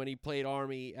Heisman when he played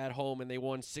Army at home and they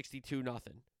won 62-0.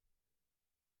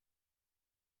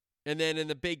 And then in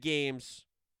the big games,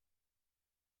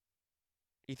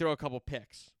 he threw a couple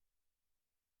picks.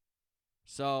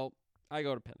 So I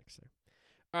go to Penix there.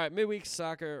 All right, midweek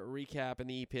soccer recap in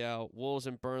the EPL. Wolves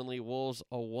and Burnley. Wolves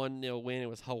a 1-0 win. It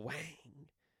was Hwang.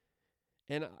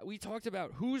 And we talked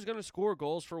about who's going to score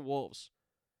goals for Wolves.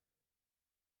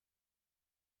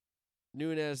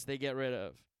 Nunez, they get rid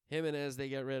of. Jimenez, they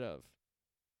get rid of.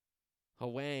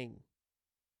 Hwang.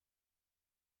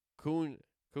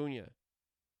 Cunha.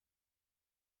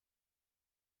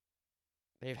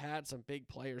 They've had some big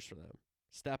players for them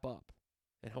step up.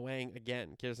 And Hwang,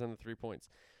 again, gives them the 3 points.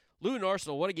 Luton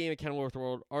Arsenal, what a game at Kenilworth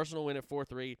Road. Arsenal win at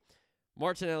 4-3.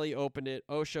 Martinelli opened it.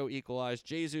 Osho equalized.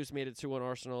 Jesus made it 2-1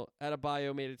 Arsenal.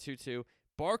 Adebayo made it 2-2.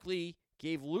 Barkley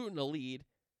gave Luton a lead.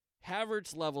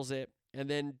 Havertz levels it. And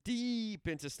then deep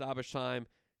into stoppage time,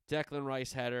 Declan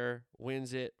Rice header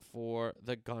wins it for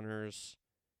the Gunners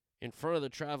in front of the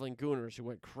traveling Gooners, who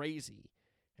went crazy.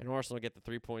 And Arsenal get the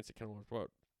 3 points at Kenilworth Road.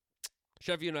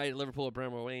 Sheffield United, Liverpool at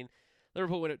Bramwell Lane.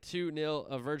 Liverpool win at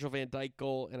 2-0, a Virgil van Dijk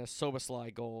goal and a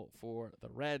Soboslai goal for the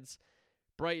Reds.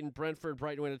 Brentford,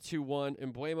 Brighton win at 2-1.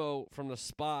 Mbuemo from the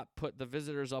spot put the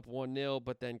visitors up 1-0,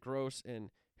 but then Gross and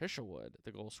Hishelwood,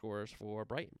 the goal scorers for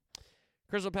Brighton.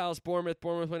 Crystal Palace, Bournemouth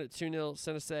win at 2-0.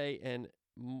 Senese and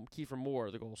Kiefer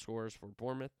Moore, the goal scorers for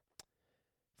Bournemouth.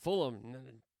 Fulham,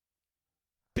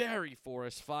 Barry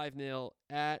Forest, 5-0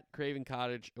 at Craven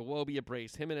Cottage. Iwobi a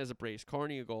brace, Jimenez a brace,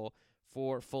 Carney a goal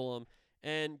for Fulham.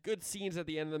 And good scenes at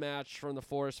the end of the match from the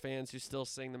Forest fans who still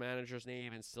sing the manager's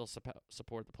name and still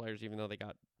support the players even though they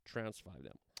got trounced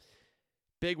 5-0.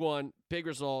 Big one, big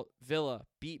result. Villa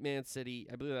beat Man City.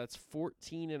 I believe that's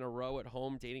 14 in a row at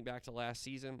home dating back to last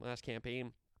season, last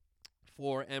campaign.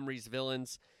 for Emery's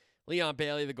Villains. Leon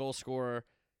Bailey, the goal scorer.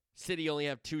 City only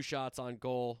have 2 shots on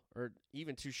goal, or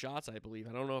even 2 shots, I believe.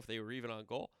 I don't know if they were even on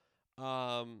goal.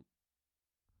 I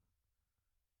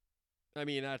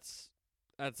mean, that's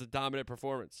a dominant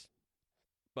performance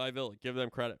by Villa. Give them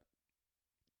credit.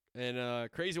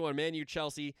 And crazy one, Man U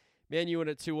Chelsea. Man U win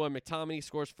at 2-1. McTominay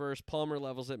scores first. Palmer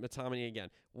levels it. McTominay again.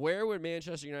 Where would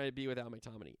Manchester United be without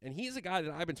McTominay? And he's a guy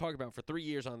that I've been talking about for 3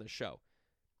 years on this show.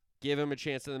 Give him a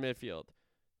chance in the midfield.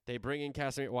 They bring in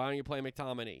Casemiro. Why don't you play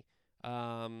McTominay?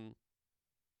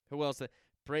 Who else?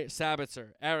 Sabitzer,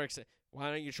 Eriksson. Why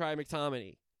don't you try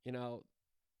McTominay? You know,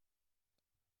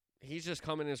 he's just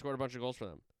come in and scored a bunch of goals for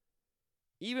them.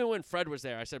 Even when Fred was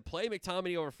there, I said, play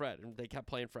McTominay over Fred. And they kept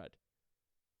playing Fred.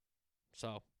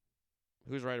 So,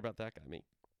 who's right about that guy? Me.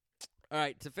 All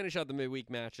right, to finish out the midweek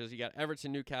matches, you got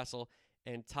Everton, Newcastle,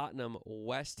 and Tottenham,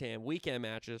 West Ham. Weekend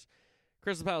matches.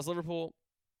 Crystal Palace, Liverpool,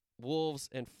 Wolves,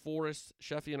 and Forest.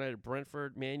 Sheffield United,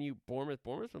 Brentford, Man U, Bournemouth.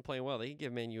 Bournemouth's been playing well. They can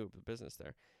give Man U a business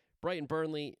there. Brighton,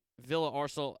 Burnley, Villa,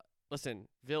 Arsenal. Listen,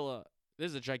 Villa,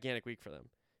 this is a gigantic week for them.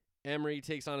 Emery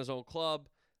takes on his own club.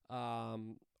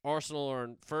 Arsenal are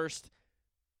in first.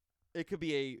 It could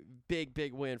be a big,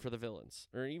 big win for the Villains,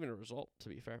 or even a result, to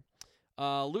be fair.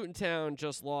 Luton Town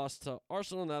just lost to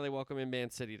Arsenal. Now they welcome in Man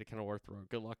City to kind of work through.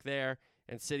 Good luck there.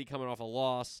 And City coming off a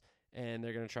loss, and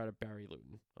they're going to try to bury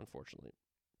Luton, unfortunately.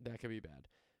 That could be bad.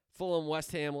 Fulham,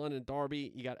 West Ham, London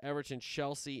Derby. You got Everton,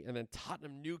 Chelsea, and then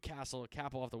Tottenham, Newcastle to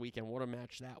cap off the weekend. What a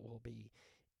match that will be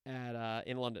at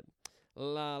in London.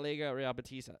 La Liga, Real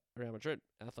Betis, Real Madrid,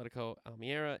 Atletico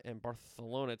Almeria, and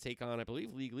Barcelona take on, I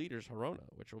believe, league leaders Girona,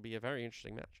 which will be a very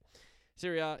interesting match.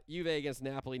 Serie A, Juve against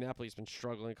Napoli. Napoli's been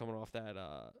struggling coming off that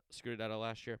Scudetto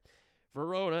last year.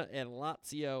 Verona and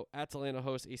Lazio. Atalanta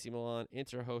hosts AC Milan.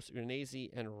 Inter hosts Udinese,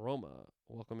 and Roma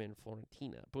welcome in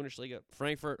Fiorentina. Bundesliga,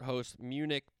 Frankfurt hosts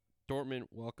Munich. Dortmund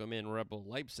welcome in Red Bull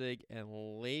Leipzig, and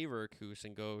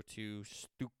Leverkusen go to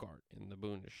Stuttgart in the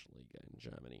Bundesliga in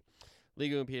Germany.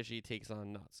 Liga and PSG takes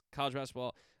on Nuts. College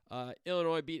basketball,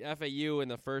 Illinois beat FAU in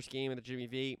the first game at the Jimmy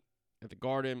V at the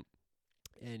Garden,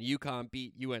 and UConn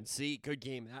beat UNC. Good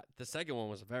game. The second one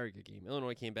was a very good game.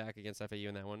 Illinois came back against FAU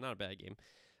in that one. Not a bad game.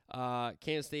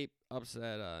 Kansas State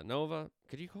upset Nova.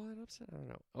 Could you call that upset? I don't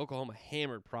know. Oklahoma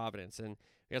hammered Providence, and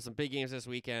we got some big games this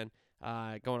weekend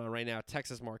going on right now.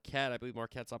 Texas Marquette. I believe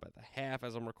Marquette's up at the half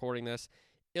as I'm recording this.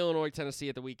 Illinois, Tennessee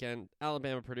at the weekend.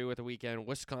 Alabama, Purdue at the weekend.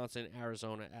 Wisconsin,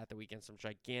 Arizona at the weekend. Some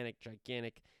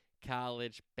gigantic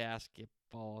college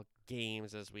basketball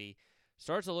games as we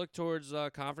start to look towards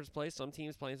conference play. Some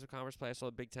teams playing some conference play. I saw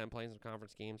the Big Ten playing some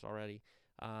conference games already.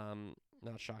 Not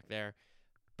shocked there.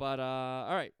 But,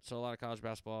 all right, so a lot of college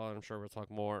basketball, and I'm sure we'll talk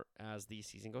more as the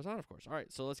season goes on, of course. All right,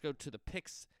 so let's go to the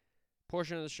picks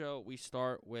portion of the show. We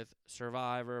start with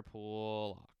Survivor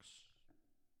Pool Locks.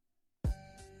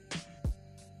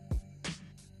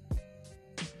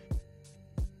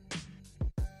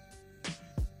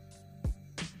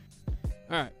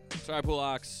 All right, Survivor Pool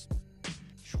Locks,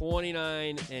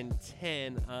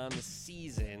 29-10 on the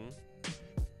season.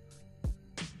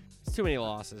 It's too many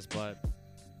losses, but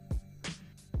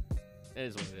it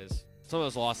is what it is. Some of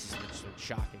those losses have just been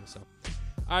shocking. So,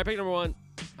 all right, pick number 1.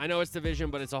 I know it's division,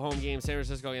 but it's a home game. San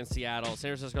Francisco against Seattle. San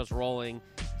Francisco's rolling.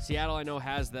 Seattle, I know,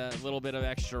 has the little bit of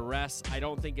extra rest. I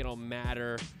don't think it'll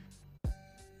matter.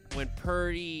 When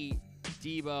Purdy,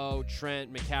 Debo,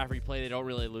 Trent, McCaffrey play, they don't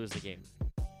really lose the game.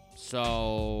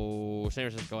 So, San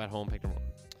Francisco at home, pick number 1.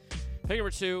 Pick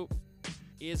number 2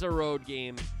 is a road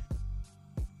game.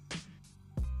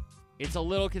 It's a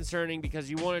little concerning because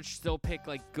you want to still pick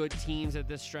like good teams at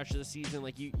this stretch of the season.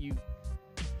 Like you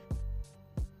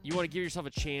want to give yourself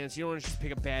a chance. You don't want to just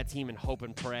pick a bad team and hope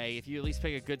and pray. If you at least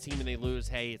pick a good team and they lose,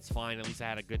 hey, it's fine. At least I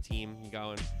had a good team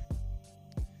going.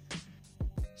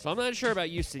 So I'm not sure about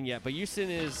Houston yet, but Houston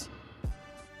is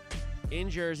in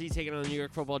Jersey taking on the New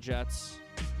York Football Jets.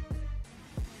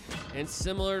 And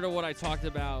similar to what I talked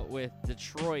about with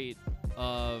Detroit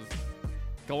of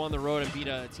go on the road and beat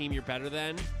a team you're better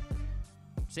than,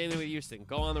 same thing with Houston.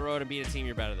 Go on the road and beat a team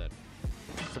you're better than.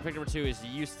 So pick number 2 is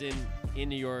Houston in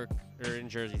New York, or in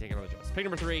Jersey, taking on the Jets. Pick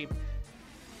number 3,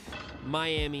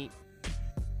 Miami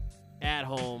at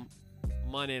home,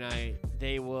 Monday night.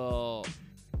 They will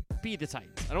beat the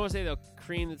Titans. I don't want to say they'll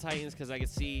cream the Titans because I could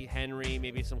see Henry,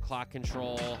 maybe some clock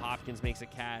control. Hopkins makes a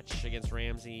catch against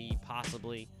Ramsey,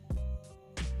 possibly.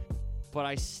 But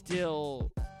I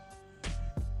still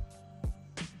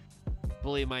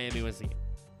believe Miami wins the game.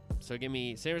 So give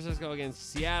me San Francisco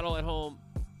against Seattle at home.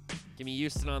 Give me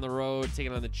Houston on the road,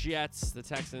 taking on the Jets, the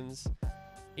Texans.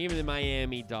 Even the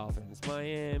Miami Dolphins.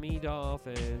 Miami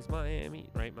Dolphins. Miami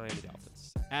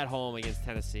Dolphins. At home against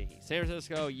Tennessee. San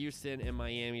Francisco, Houston, and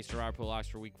Miami survivor pool locks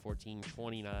for week 14,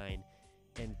 29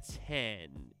 and 10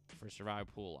 for survivor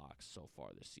pool locks so far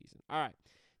this season. All right.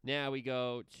 Now we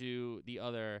go to the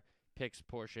other picks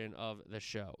portion of the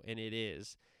show, and it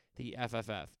is the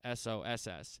FFF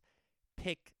SOSS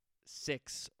Pick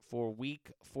 6 for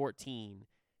week 14,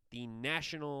 the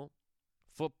National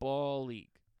Football League.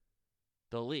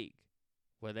 The league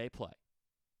where they play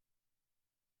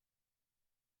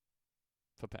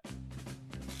for pay.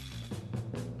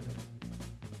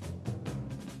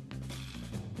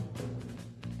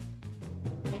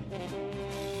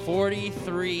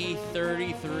 43,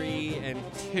 33, and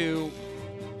 2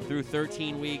 through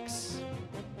 13 weeks.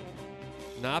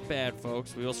 Not bad,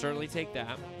 folks. We will certainly take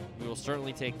that.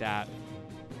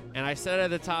 And I said at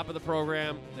the top of the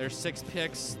program, there's 6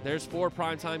 picks. There's 4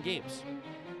 primetime games.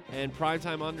 And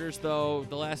primetime unders, though,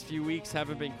 the last few weeks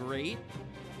haven't been great.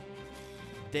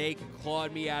 They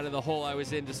clawed me out of the hole I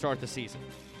was in to start the season.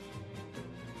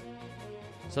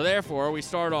 So therefore, we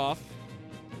start off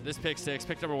this pick 6,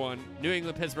 pick number 1, New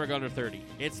England, Pittsburgh under 30.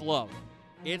 It's low.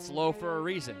 It's low for a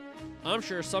reason. I'm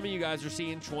sure some of you guys are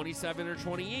seeing 27 or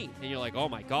 28, and you're like, oh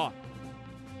my God.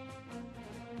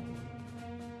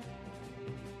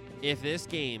 If this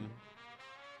game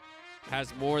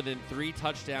has more than 3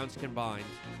 touchdowns combined,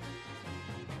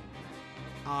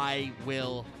 I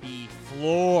will be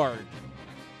floored.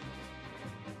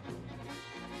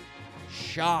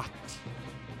 Shocked.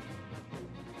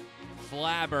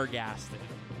 Flabbergasted.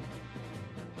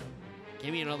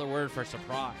 Give me another word for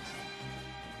surprise.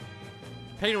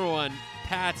 Pick number 1,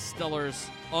 Pats Steelers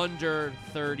under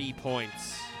 30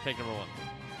 points. Pick number 1.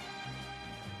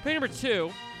 Pick number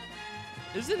 2,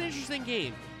 this is an interesting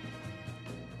game.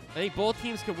 I think both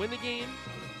teams could win the game,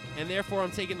 and therefore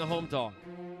I'm taking the home dog.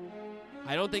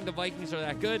 I don't think the Vikings are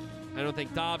that good. I don't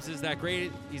think Dobbs is that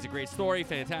great. He's a great story.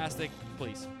 Fantastic.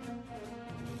 Please.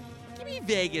 Give me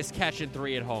Vegas catching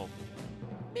 3 at home.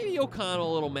 Maybe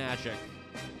O'Connell a little magic.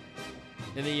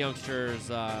 And the youngster's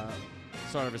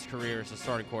start of his career as a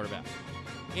starting quarterback.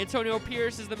 Antonio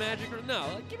Pierce is the magic. No,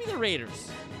 give me the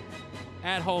Raiders.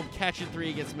 At home, catching 3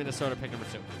 against Minnesota, pick number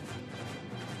 2.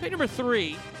 Pick number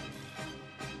 3.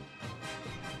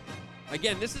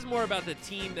 Again, this is more about the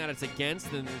team that it's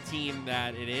against than the team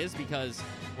that it is, because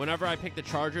whenever I pick the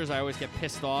Chargers, I always get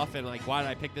pissed off and like, why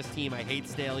did I pick this team? I hate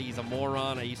Staley. He's a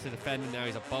moron. I used to defend him. Now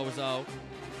he's a bozo.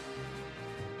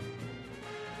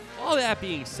 All that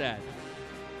being said,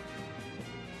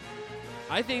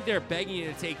 I think they're begging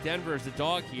you to take Denver as the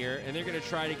dog here, and they're going to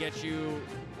try to get you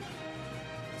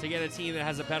to get a team that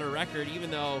has a better record, even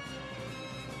though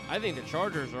I think the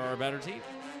Chargers are a better team.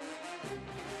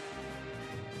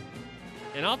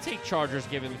 And I'll take Chargers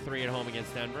giving 3 at home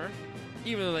against Denver,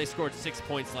 even though they scored 6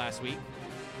 points last week.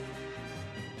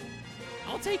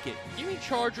 I'll take it. Give me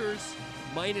Chargers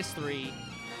 -3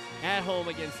 at home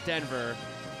against Denver.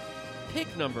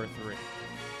 Pick number 3.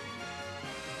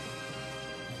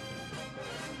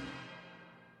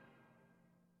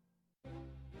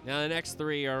 Now the next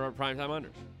 3 are primetime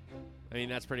unders. I mean,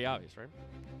 that's pretty obvious, right?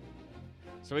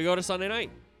 So we go to Sunday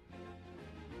night.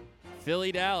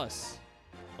 Philly, Dallas.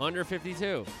 Under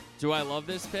 52. Do I love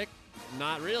this pick?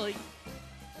 Not really.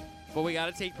 But we got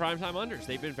to take primetime unders.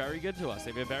 They've been very good to us.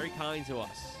 They've been very kind to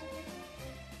us.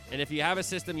 And if you have a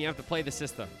system, you have to play the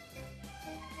system.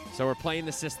 So we're playing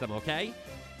the system, okay?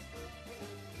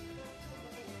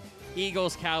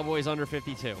 Eagles, Cowboys under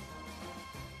 52.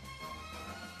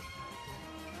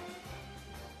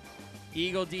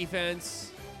 Eagle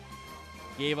defense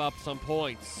gave up some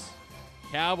points.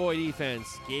 Cowboy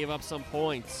defense gave up some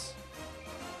points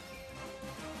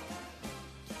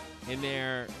in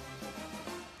their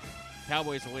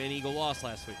Cowboys win, Eagle loss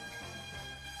last week.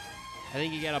 I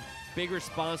think you get a big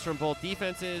response from both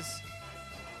defenses.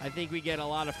 I think we get a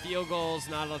lot of field goals,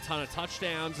 not a ton of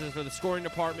touchdowns for the scoring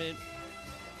department.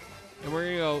 And we're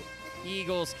going to go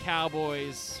Eagles,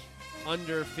 Cowboys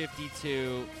under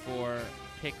 52 for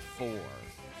pick 4.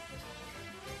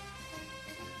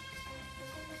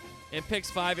 And picks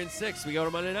 5 and 6, we go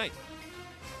to Monday night.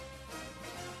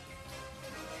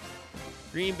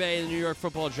 Green Bay and the New York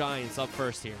Football Giants up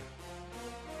first here.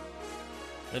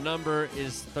 The number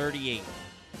is 38.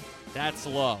 That's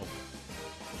low.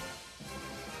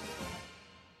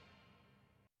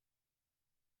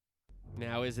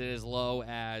 Now, is it as low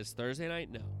as Thursday night?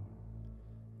 No.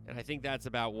 And I think that's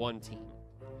about one team.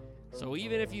 So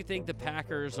even if you think the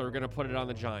Packers are going to put it on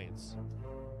the Giants,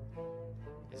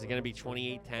 is it going to be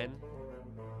 28-10?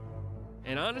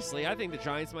 And honestly, I think the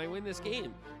Giants might win this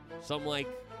game. Something like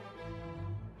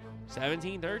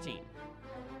 17-13.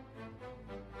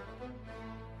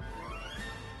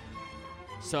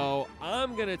 So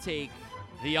I'm going to take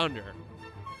the under.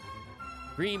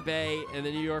 Green Bay and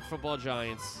the New York Football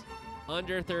Giants.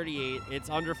 Under 38. It's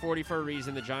under 40 for a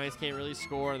reason. The Giants can't really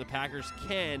score. The Packers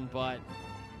can, but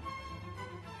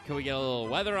can we get a little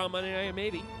weather on Monday night?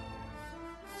 Maybe.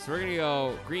 So we're going to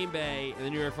go Green Bay and the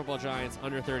New York Football Giants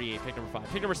under 38. Pick number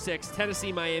 5. Pick number 6,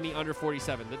 Tennessee, Miami under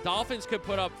 47. The Dolphins could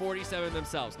put up 47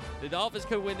 themselves. The Dolphins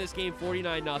could win this game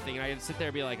 49-0, and I can sit there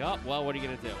and be like, oh, well, what are you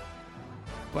going to do?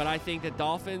 But I think the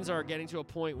Dolphins are getting to a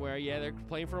point where, yeah, they're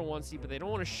playing for a 1 seed, but they don't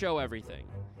want to show everything.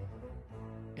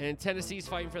 And Tennessee's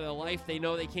fighting for their life. They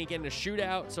know they can't get in a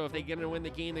shootout, so if they're going to win the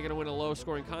game, they're going to win a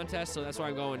low-scoring contest. So that's why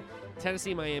I'm going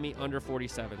Tennessee, Miami under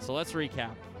 47. So let's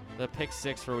recap the pick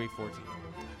 6 for Week 14.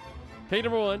 Pick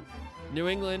number 1, New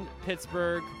England,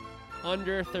 Pittsburgh,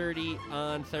 under 30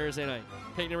 on Thursday night.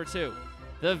 Pick number 2,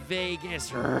 the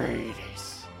Vegas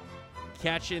Raiders,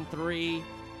 catching 3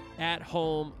 at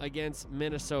home against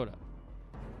Minnesota.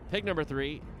 Pick number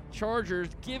 3, Chargers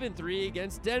giving 3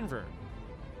 against Denver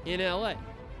in LA.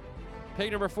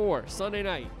 Pick number 4, Sunday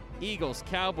night, Eagles,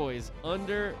 Cowboys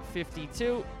under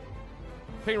 52.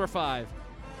 Pick number 5,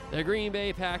 the Green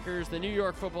Bay Packers, the New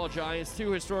York Football Giants,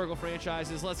 2 historical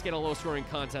franchises. Let's get a low-scoring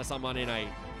contest on Monday night,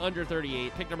 under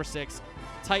 38. Pick number 6,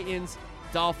 Titans,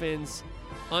 Dolphins,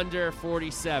 under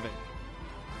 47.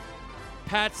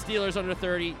 Pats, Steelers under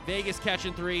 30. Vegas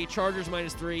catching 3. Chargers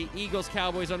minus 3. Eagles,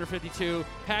 Cowboys under 52.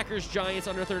 Packers, Giants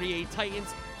under 38.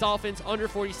 Titans, Dolphins under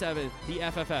 47. The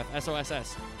FFF,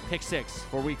 SOSS, pick 6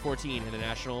 for Week 14 in the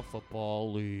National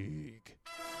Football League.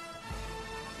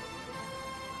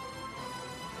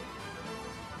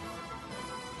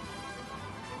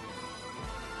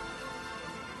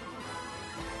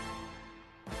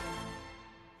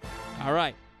 All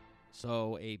right.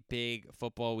 So a big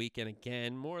football weekend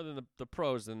again, more than the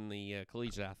pros and the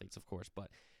collegiate athletes, of course. But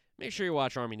make sure you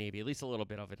watch Army-Navy, at least a little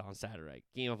bit of it on Saturday.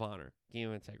 Game of honor, game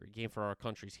of integrity, game for our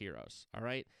country's heroes. All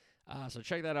right? So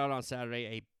check that out on Saturday.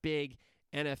 A big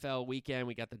NFL weekend.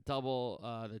 We got the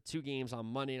 2 games on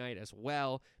Monday night as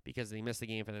well because they missed the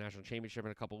game for the national championship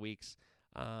in a couple weeks.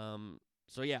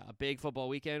 So, yeah, a big football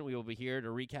weekend. We will be here to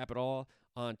recap it all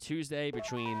on Tuesday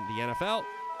between the NFL,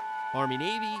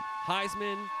 Army-Navy,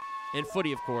 Heisman, and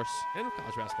footy, of course, and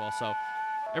college basketball. So,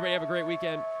 everybody have a great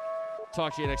weekend.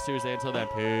 Talk to you next Tuesday. Until then,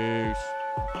 peace.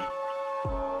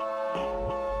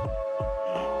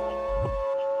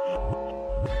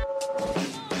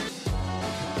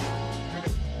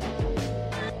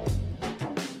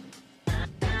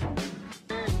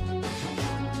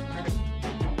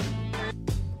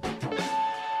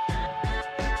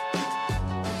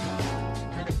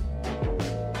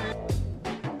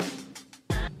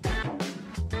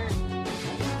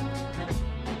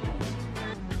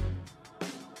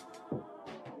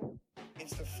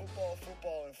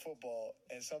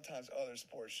 Sometimes other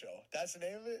sports show. That's the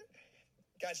name of it.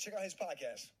 Guys, check out his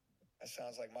podcast. That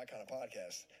sounds like my kind of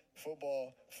podcast.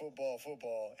 Football,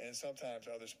 and sometimes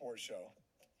other sports show.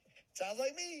 Sounds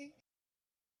like me.